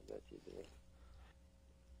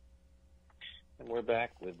 And we're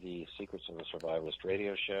back with the Secrets of the Survivalist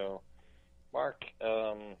radio show. Mark,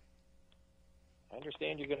 I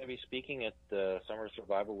understand you're going to be speaking at the Summer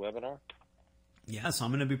Survival webinar? Yes, I'm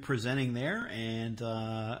going to be presenting there, and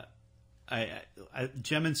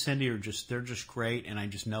Jim and Cindy they're just great, and I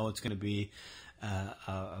just know it's going to be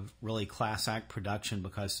a really class act production,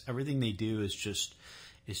 because everything they do is just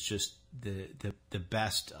the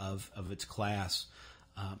best of its class.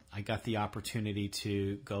 I got the opportunity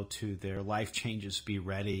to go to their Life Changes Be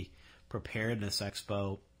Ready Preparedness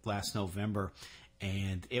Expo last November,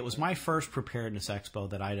 and it was my first preparedness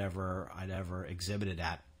expo that I'd ever exhibited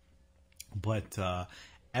at. But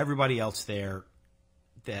everybody else there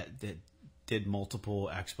that did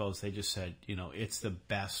multiple expos, they just said, it's the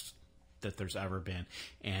best that there's ever been.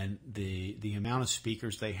 And the amount of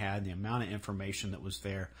speakers they had, the amount of information that was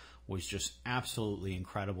there was just absolutely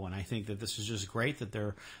incredible. And I think that this is just great that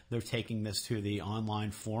they're taking this to the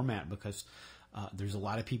online format, because there's a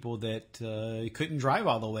lot of people that couldn't drive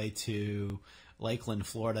all the way to Lakeland,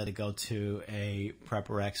 Florida to go to a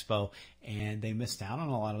Prepper Expo, and they missed out on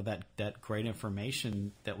a lot of that great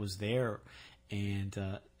information that was there. And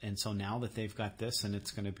so now that they've got this, and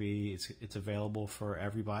it's available for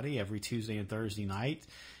everybody every Tuesday and Thursday night,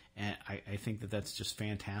 and I think that's just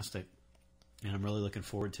fantastic, and I'm really looking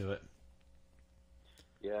forward to it.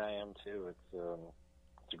 Yeah, I am too.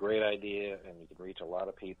 It's a great idea, and you can reach a lot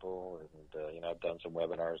of people. And I've done some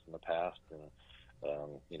webinars in the past, and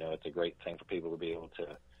it's a great thing for people to be able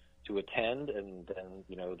to attend, and then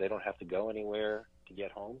they don't have to go anywhere to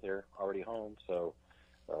get home; they're already home. So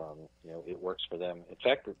it works for them. In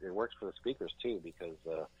fact, it works for the speakers too, because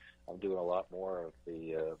I'm doing a lot more of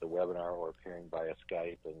the webinar or appearing via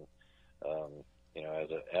Skype, and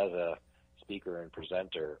as a speaker and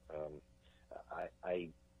presenter,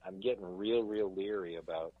 I'm getting real leery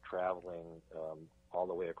about traveling all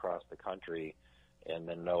the way across the country, and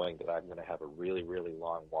then knowing that I'm going to have a really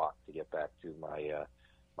long walk to get back to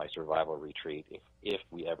my survival retreat if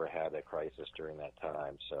we ever had a crisis during that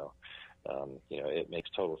time. So it makes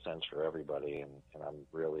total sense for everybody, and I'm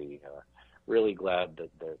really glad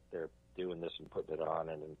that they're doing this and putting it on,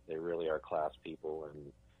 and they really are class people,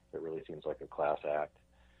 and it really seems like a class act.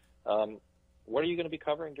 What are you going to be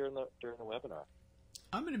covering during the webinar?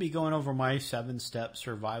 I'm going to be going over my 7-step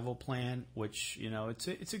survival plan, which,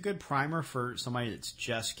 it's a good primer for somebody that's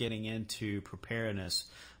just getting into preparedness,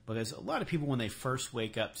 because a lot of people, when they first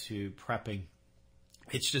wake up to prepping,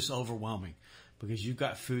 it's just overwhelming, because you've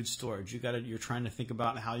got food storage, you're trying to think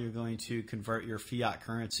about how you're going to convert your fiat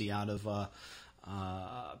currency out of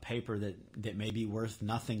paper that may be worth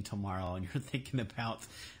nothing tomorrow, and you're thinking about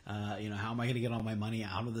how am I going to get all my money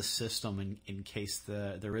out of the system in case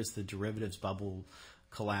there is the derivatives bubble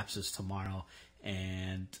collapses tomorrow,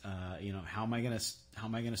 and how am I going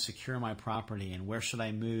to secure my property, and where should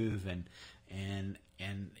I move, and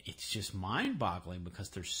it's just mind-boggling because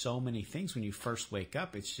there's so many things when you first wake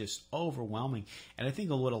up. It's just overwhelming. And I think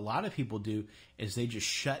what a lot of people do is they just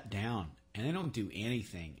shut down and they don't do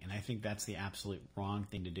anything. And I think that's the absolute wrong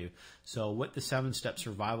thing to do. So what the 7-step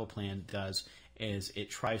survival plan does is it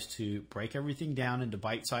tries to break everything down into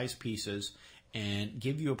bite-sized pieces and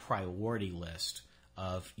give you a priority list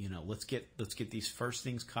of, let's get these first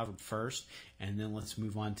things covered first, and then let's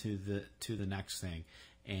move on to the next thing.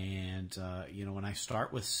 And, when I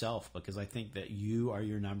start with self, because I think that you are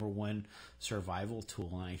your number one survival tool,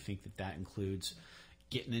 and I think that includes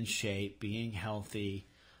getting in shape, being healthy,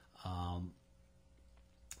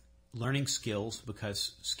 learning skills,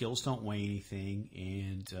 because skills don't weigh anything,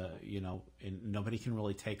 and, and nobody can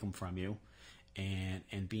really take them from you,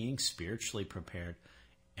 and being spiritually prepared.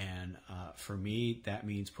 And for me, that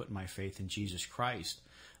means putting my faith in Jesus Christ.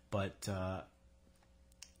 But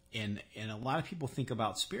and a lot of people think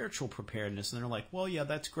about spiritual preparedness, and they're like, well, yeah,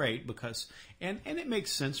 that's great, because and it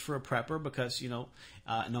makes sense for a prepper, because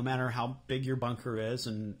no matter how big your bunker is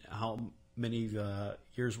and how many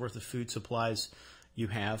years worth of food supplies you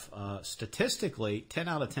have, statistically 10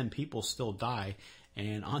 out of 10 people still die.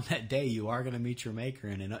 And on that day, you are going to meet your maker.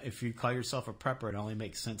 And if you call yourself a prepper, it only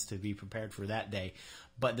makes sense to be prepared for that day.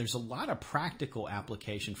 But there's a lot of practical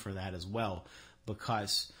application for that as well,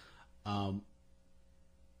 because the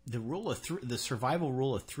survival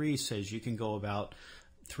rule of 3 says you can go about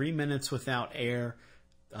 3 minutes without air,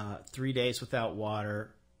 3 days without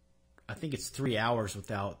water. I think it's 3 hours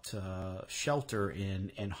without shelter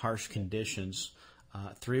in harsh conditions.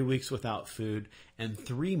 3 weeks without food, and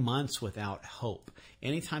 3 months without hope.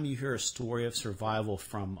 Anytime you hear a story of survival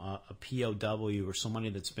from a POW or somebody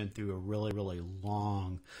that's been through a really, really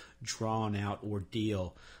long, drawn-out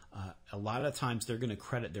ordeal, a lot of times they're going to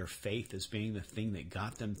credit their faith as being the thing that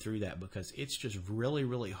got them through that, because it's just really,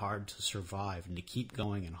 really hard to survive and to keep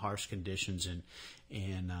going in harsh conditions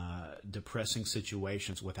and depressing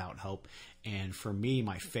situations without hope. And for me,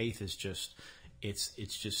 my faith is just...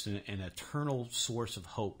 It's just an eternal source of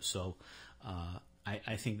hope. So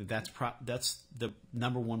I think that's the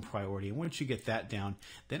number one priority. And once you get that down,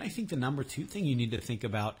 then I think the number 2 thing you need to think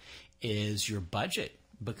about is your budget.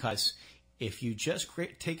 Because if you just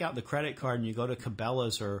take out the credit card and you go to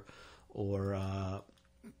Cabela's or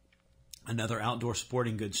another outdoor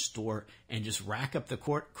sporting goods store and just rack up the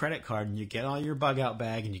credit card, and you get all your bug out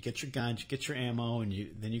bag, and you get your guns, you get your ammo, and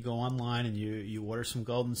then you go online and you order some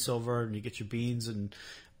gold and silver, and you get your beans and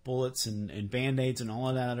bullets and Band-Aids and all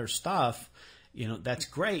of that other stuff, that's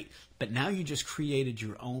great. But now you just created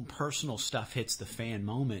your own personal stuff hits the fan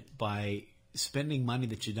moment by spending money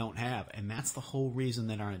that you don't have. And that's the whole reason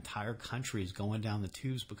that our entire country is going down the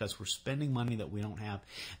tubes, because we're spending money that we don't have.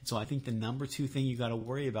 And so I think the number 2 thing you got to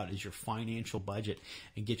worry about is your financial budget,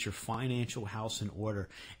 and get your financial house in order.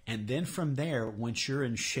 And then from there, once you're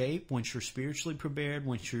in shape, once you're spiritually prepared,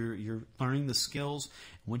 once you're learning the skills,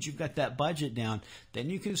 once you've got that budget down, then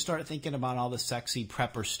you can start thinking about all the sexy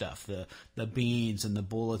prepper stuff, the beans and the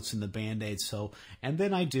bullets and the Band-Aids. So, and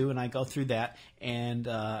then I go through that, and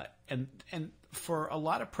for a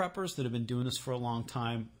lot of preppers that have been doing this for a long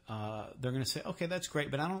time, they're going to say, okay, that's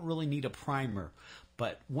great, but I don't really need a primer.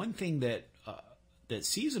 But one thing that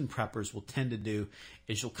seasoned preppers will tend to do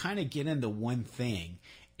is you'll kind of get into one thing,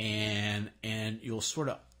 and you'll sort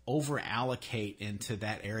of over allocate into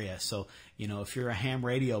that area. So, if you're a ham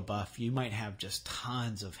radio buff, you might have just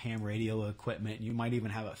tons of ham radio equipment. You might even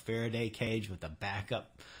have a Faraday cage with a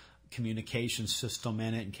backup communication system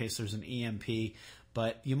in it in case there's an EMP.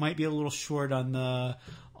 But you might be a little short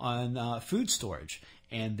on food storage,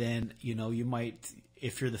 and then you might,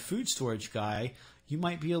 if you're the food storage guy, you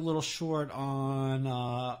might be a little short on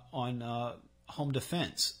home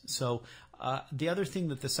defense. So the other thing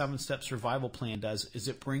that the 7-step survival plan does is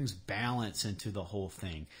it brings balance into the whole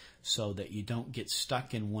thing, so that you don't get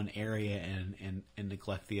stuck in one area and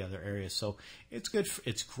neglect the other areas. So it's good.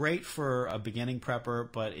 It's great for a beginning prepper,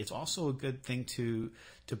 but it's also a good thing to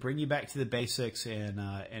bring you back to the basics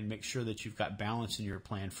and make sure that you've got balance in your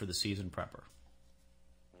plan for the seasoned prepper.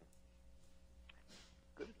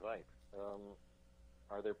 Good advice.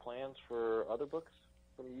 Are there plans for other books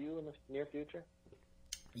from you in the near future?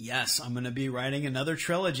 Yes, I'm going to be writing another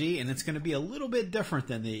trilogy, and it's going to be a little bit different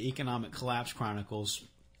than the Economic Collapse Chronicles.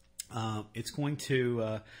 It's going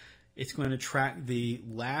to track the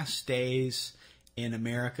last days in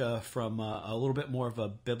America from a little bit more of a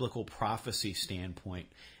biblical prophecy standpoint.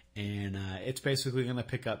 And it's basically going to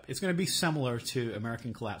pick up, it's going to be similar to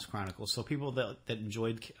American Collapse Chronicles. So people that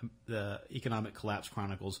enjoyed the Economic Collapse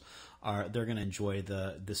Chronicles, they're going to enjoy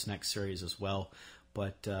this next series as well.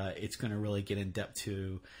 But it's going to really get in depth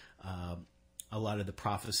to a lot of the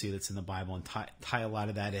prophecy that's in the Bible and tie a lot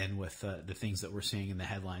of that in with the things that we're seeing in the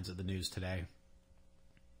headlines of the news today.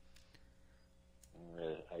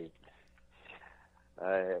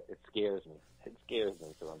 It scares me. It scares me,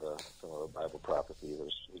 some of the Bible prophecies.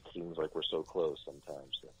 It seems like we're so close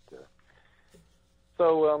sometimes.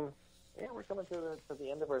 We're coming to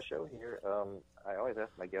the end of our show here. I always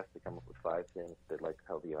ask my guests to come up with 5 things they'd like to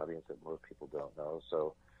tell the audience that most people don't know.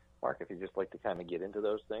 So, Mark, if you'd just like to kind of get into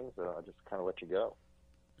those things, I'll just kind of let you go.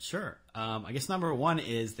 Sure. I guess number 1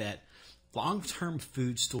 is that long-term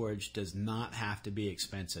food storage does not have to be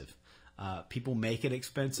expensive. People make it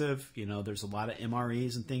expensive. There's a lot of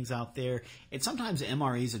MREs and things out there. And sometimes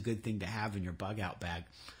MRE is a good thing to have in your bug out bag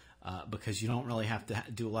because you don't really have to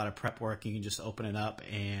do a lot of prep work. You can just open it up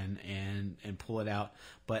and pull it out.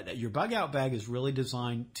 But your bug out bag is really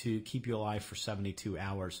designed to keep you alive for 72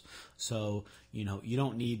 hours. So, you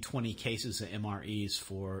don't need 20 cases of MREs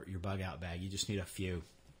for your bug out bag. You just need a few.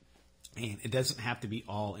 And it doesn't have to be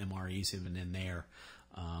all MREs even in there.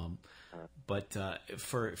 But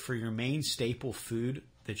for your main staple food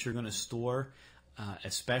that you're going to store,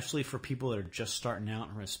 especially for people that are just starting out,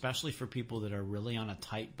 or especially for people that are really on a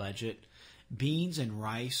tight budget, beans and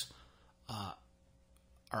rice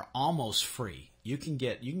are almost free. You can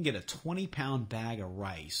get a 20-pound bag of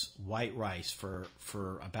rice, white rice, for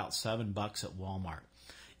about $7 at Walmart.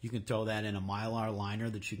 You can throw that in a Mylar liner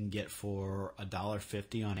that you can get for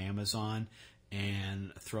 $1.50 on Amazon,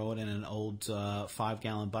 and throw it in an old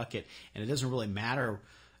 5-gallon bucket. And it doesn't really matter,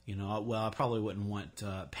 I probably wouldn't want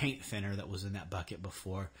paint thinner that was in that bucket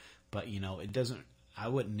before, but it doesn't, I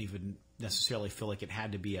wouldn't even necessarily feel like it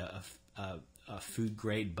had to be a food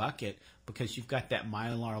grade bucket, because you've got that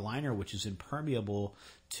Mylar liner, which is impermeable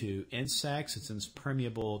to insects, it's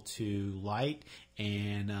impermeable to light,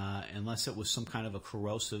 and unless it was some kind of a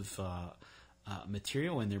corrosive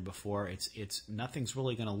material in there before, it's nothing's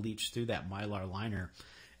really going to leach through that Mylar liner,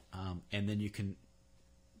 and then you can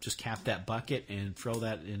just cap that bucket and throw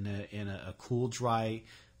that in a cool, dry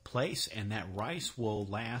place, and that rice will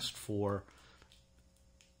last for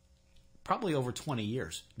probably over 20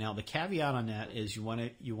 years. Now, the caveat on that is you want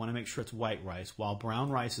to make sure it's white rice. While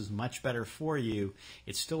brown rice is much better for you,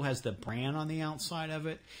 it still has the bran on the outside of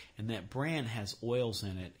it, and that bran has oils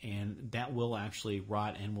in it, and that will actually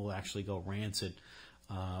rot and will actually go rancid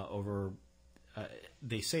over,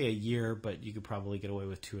 they say a year, but you could probably get away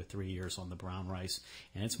with 2 or 3 years on the brown rice.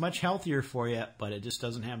 And it's much healthier for you, but it just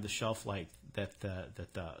doesn't have the shelf life that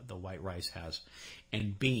the white rice has.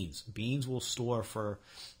 And beans will store for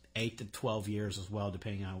 8 to 12 years as well,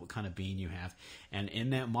 depending on what kind of bean you have. And in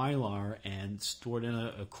that Mylar and stored in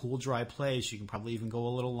a cool, dry place, you can probably even go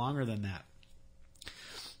a little longer than that.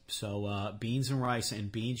 So beans and rice,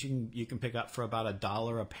 and beans you can pick up for about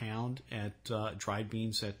 $1 a pound at dried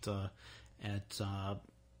beans at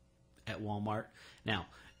Walmart. Now,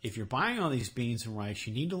 if you're buying all these beans and rice,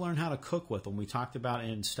 you need to learn how to cook with them. We talked about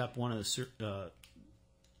in step 1 of the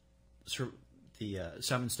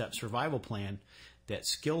 7-step survival plan that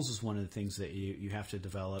skills is one of the things that you have to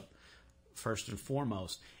develop first and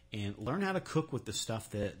foremost, and learn how to cook with the stuff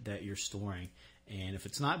that you're storing. And if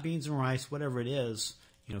it's not beans and rice, whatever it is,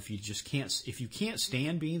 if you can't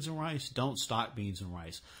stand beans and rice, don't stock beans and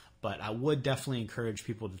rice. But I would definitely encourage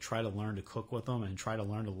people to try to learn to cook with them and try to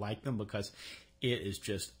learn to like them, because it is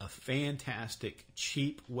just a fantastic,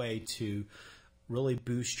 cheap way to really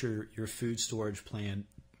boost your food storage plan.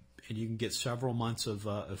 And you can get several months of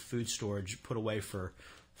food storage put away for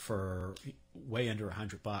way under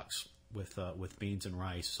 $100 with beans and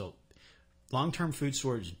rice. So long-term food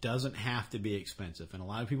storage doesn't have to be expensive, and a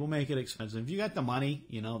lot of people make it expensive. If you got the money,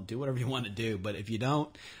 do whatever you want to do. But if you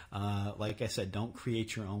don't, like I said, don't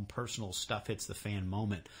create your own personal stuff hits the fan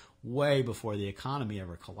moment way before the economy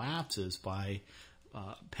ever collapses by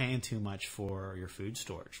paying too much for your food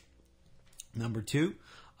storage. Number 2,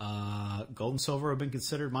 gold and silver have been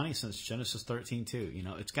considered money since Genesis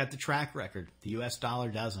 13:2. It's got the track record. The U.S. dollar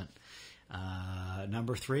doesn't.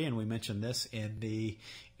 Number 3, and we mentioned this in the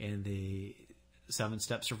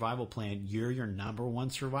 7-step survival plan, you're your number 1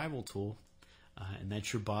 survival tool, and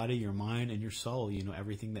that's your body, your mind, and your soul.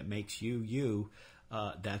 Everything that makes you.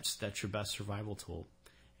 That's your best survival tool,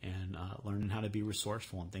 and learning how to be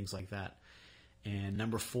resourceful and things like that. And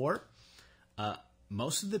number 4,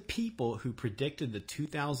 most of the people who predicted the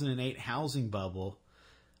 2008 housing bubble,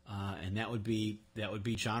 and that would be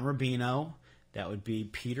John Rubino, that would be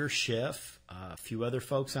Peter Schiff, a few other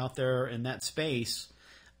folks out there in that space.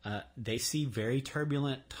 They see very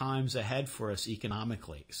turbulent times ahead for us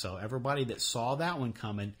economically. So everybody that saw that one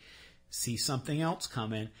coming sees something else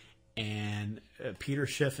coming. And Peter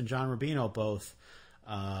Schiff and John Rubino both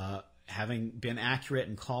having been accurate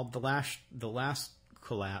and called the last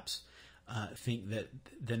collapse, think that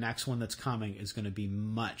the next one that's coming is going to be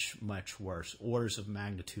much, much worse, orders of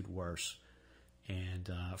magnitude worse, and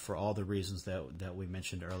for all the reasons that we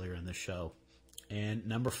mentioned earlier in the show. And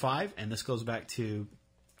number 5, and this goes back to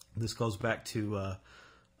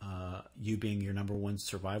you being your number one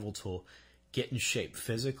survival tool. Get in shape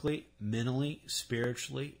physically, mentally,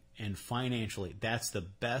 spiritually, and financially. That's the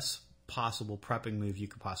best possible prepping move you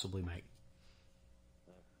could possibly make.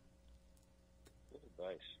 Good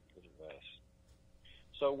advice.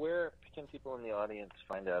 So where can people in the audience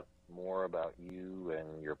find out more about you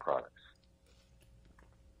and your products?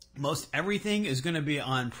 Most everything is going to be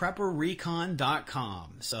on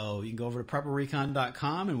prepperrecon.com. So you can go over to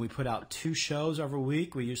prepperrecon.com, and we put out 2 shows every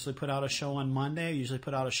week. We usually put out a show on Monday. I usually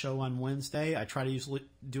put out a show on Wednesday. I try to usually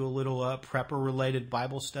do a little prepper-related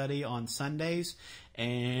Bible study on Sundays,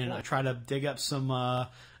 and I try to dig up some. I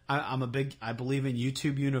believe in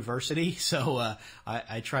YouTube University, so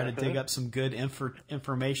I try to dig up some good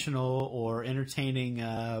informational or entertaining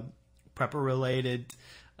prepper-related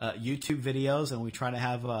YouTube videos, and we try to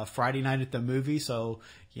have Friday night at the movie. So,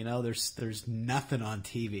 there's nothing on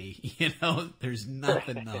TV. There's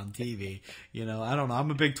nothing on TV. I don't know. I'm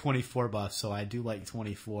a big 24 buff, so I do like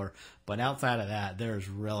 24. But outside of that, there's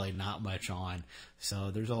really not much on. So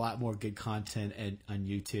there's a lot more good content on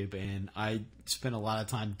YouTube, and I spend a lot of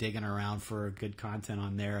time digging around for good content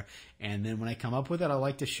on there. And then when I come up with it, I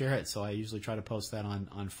like to share it. So I usually try to post that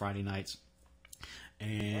on Friday nights.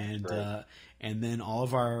 And then all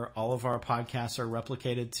of our podcasts are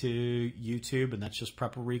replicated to YouTube, and that's just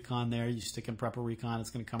Prepper Recon there. You stick in Prepper Recon, it's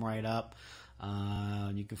going to come right up.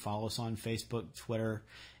 You can follow us on Facebook, Twitter,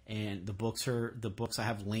 and the books. I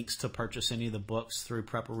have links to purchase any of the books through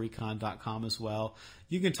prepperrecon.com as well.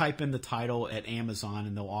 You can type in the title at Amazon,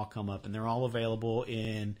 and they'll all come up, and they're all available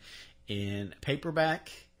in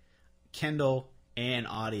paperback, Kindle, and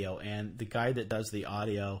audio. And the guy that does the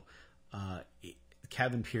audio,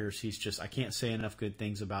 Kevin Pierce, I can't say enough good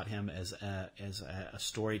things about him as a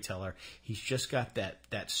storyteller. He's just got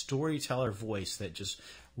that storyteller voice that just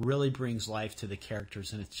really brings life to the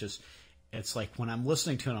characters, and it's like when I'm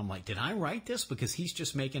listening to it, I'm like, did I write this? Because he's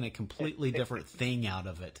just making a completely different thing out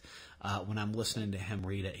of it. When I'm listening to him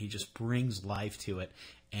read it, he just brings life to it,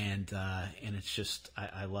 and it's just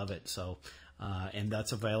I love it. So, and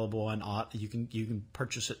that's available on you can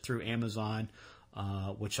purchase it through Amazon.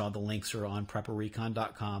 Which all the links are on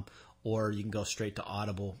prepperrecon.com, or you can go straight to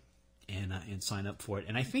Audible and sign up for it.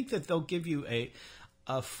 And I think that they'll give you a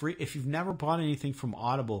free, if you've never bought anything from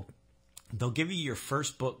Audible, they'll give you your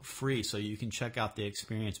first book free, so you can check out the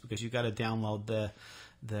experience, because you've got to download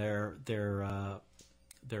their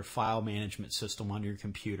file management system on your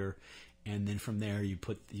computer. And then from there, you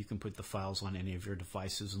can put the files on any of your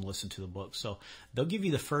devices and listen to the book. So they'll give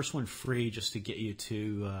you the first one free just to get you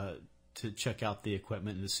to check out the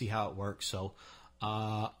equipment and to see how it works. So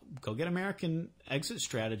go get American Exit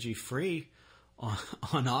Strategy free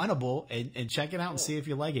on Audible and check it out and see if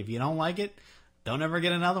you like it. If you don't like it, don't ever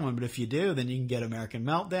get another one. But if you do, then you can get American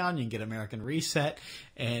Meltdown, you can get American Reset,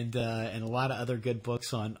 and a lot of other good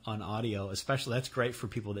books on audio. Especially, that's great for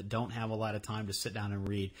people that don't have a lot of time to sit down and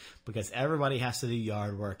read, because everybody has to do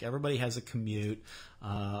yard work. Everybody has a commute.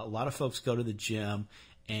 A lot of folks go to the gym.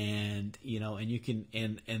 And you can,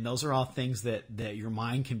 and those are all things that your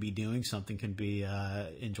mind can be doing something, can be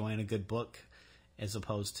enjoying a good book, as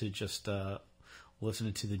opposed to just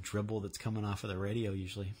listening to the dribble that's coming off of the radio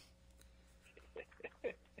usually.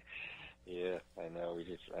 Yeah, I know what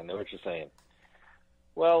you're saying.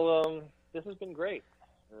 Well, this has been great,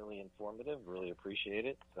 really informative, really appreciate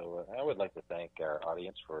it. So I would like to thank our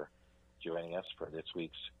audience for joining us for this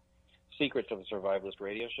week's Secrets of a Survivalist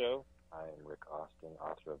radio show. I am Rick Austin,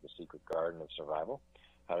 author of The Secret Garden of Survival,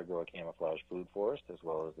 How to Grow a Camouflage Food Forest, as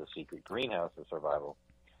well as The Secret Greenhouse of Survival,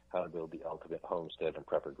 How to Build the Ultimate Homestead and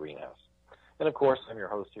Prepper Greenhouse. And, of course, I'm your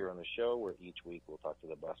host here on the show, where each week we'll talk to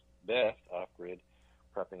the best off-grid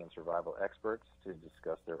prepping and survival experts to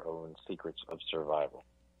discuss their own secrets of survival.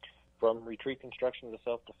 From retreat construction to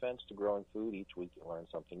self-defense to growing food, each week you learn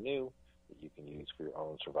something new that you can use for your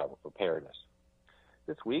own survival preparedness.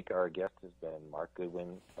 This week, our guest has been Mark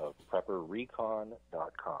Goodwin of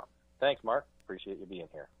PrepperRecon.com. Thanks, Mark. Appreciate you being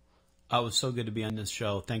here. Oh, it was so good to be on this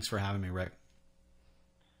show. Thanks for having me, Rick.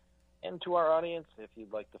 And to our audience, if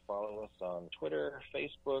you'd like to follow us on Twitter,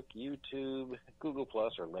 Facebook, YouTube, Google+, or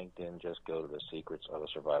LinkedIn, just go to the Secrets of a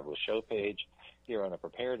Survivalist show page here on the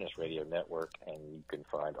Preparedness Radio Network, and you can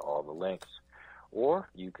find all the links. Or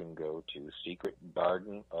you can go to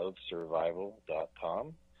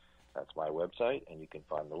secretgardenofsurvival.com. That's my website, and you can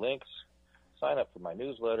find the links, sign up for my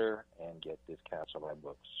newsletter and get discounts on my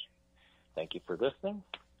books. Thank you for listening,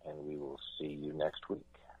 and we will see you next week.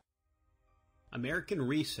 American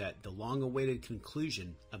Reset, the long-awaited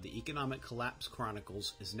conclusion of the Economic Collapse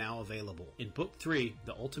Chronicles, is now available. In Book 3,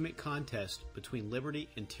 the ultimate contest between liberty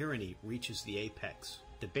and tyranny reaches the apex.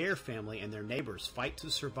 The Bear family and their neighbors fight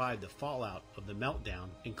to survive the fallout of the meltdown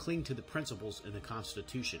and cling to the principles in the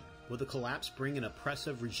Constitution. Will the collapse bring an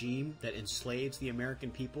oppressive regime that enslaves the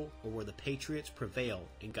American people, or will the patriots prevail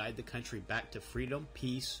and guide the country back to freedom,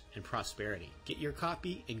 peace, and prosperity? Get your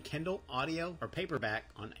copy in Kindle, audio, or paperback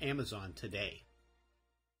on Amazon today.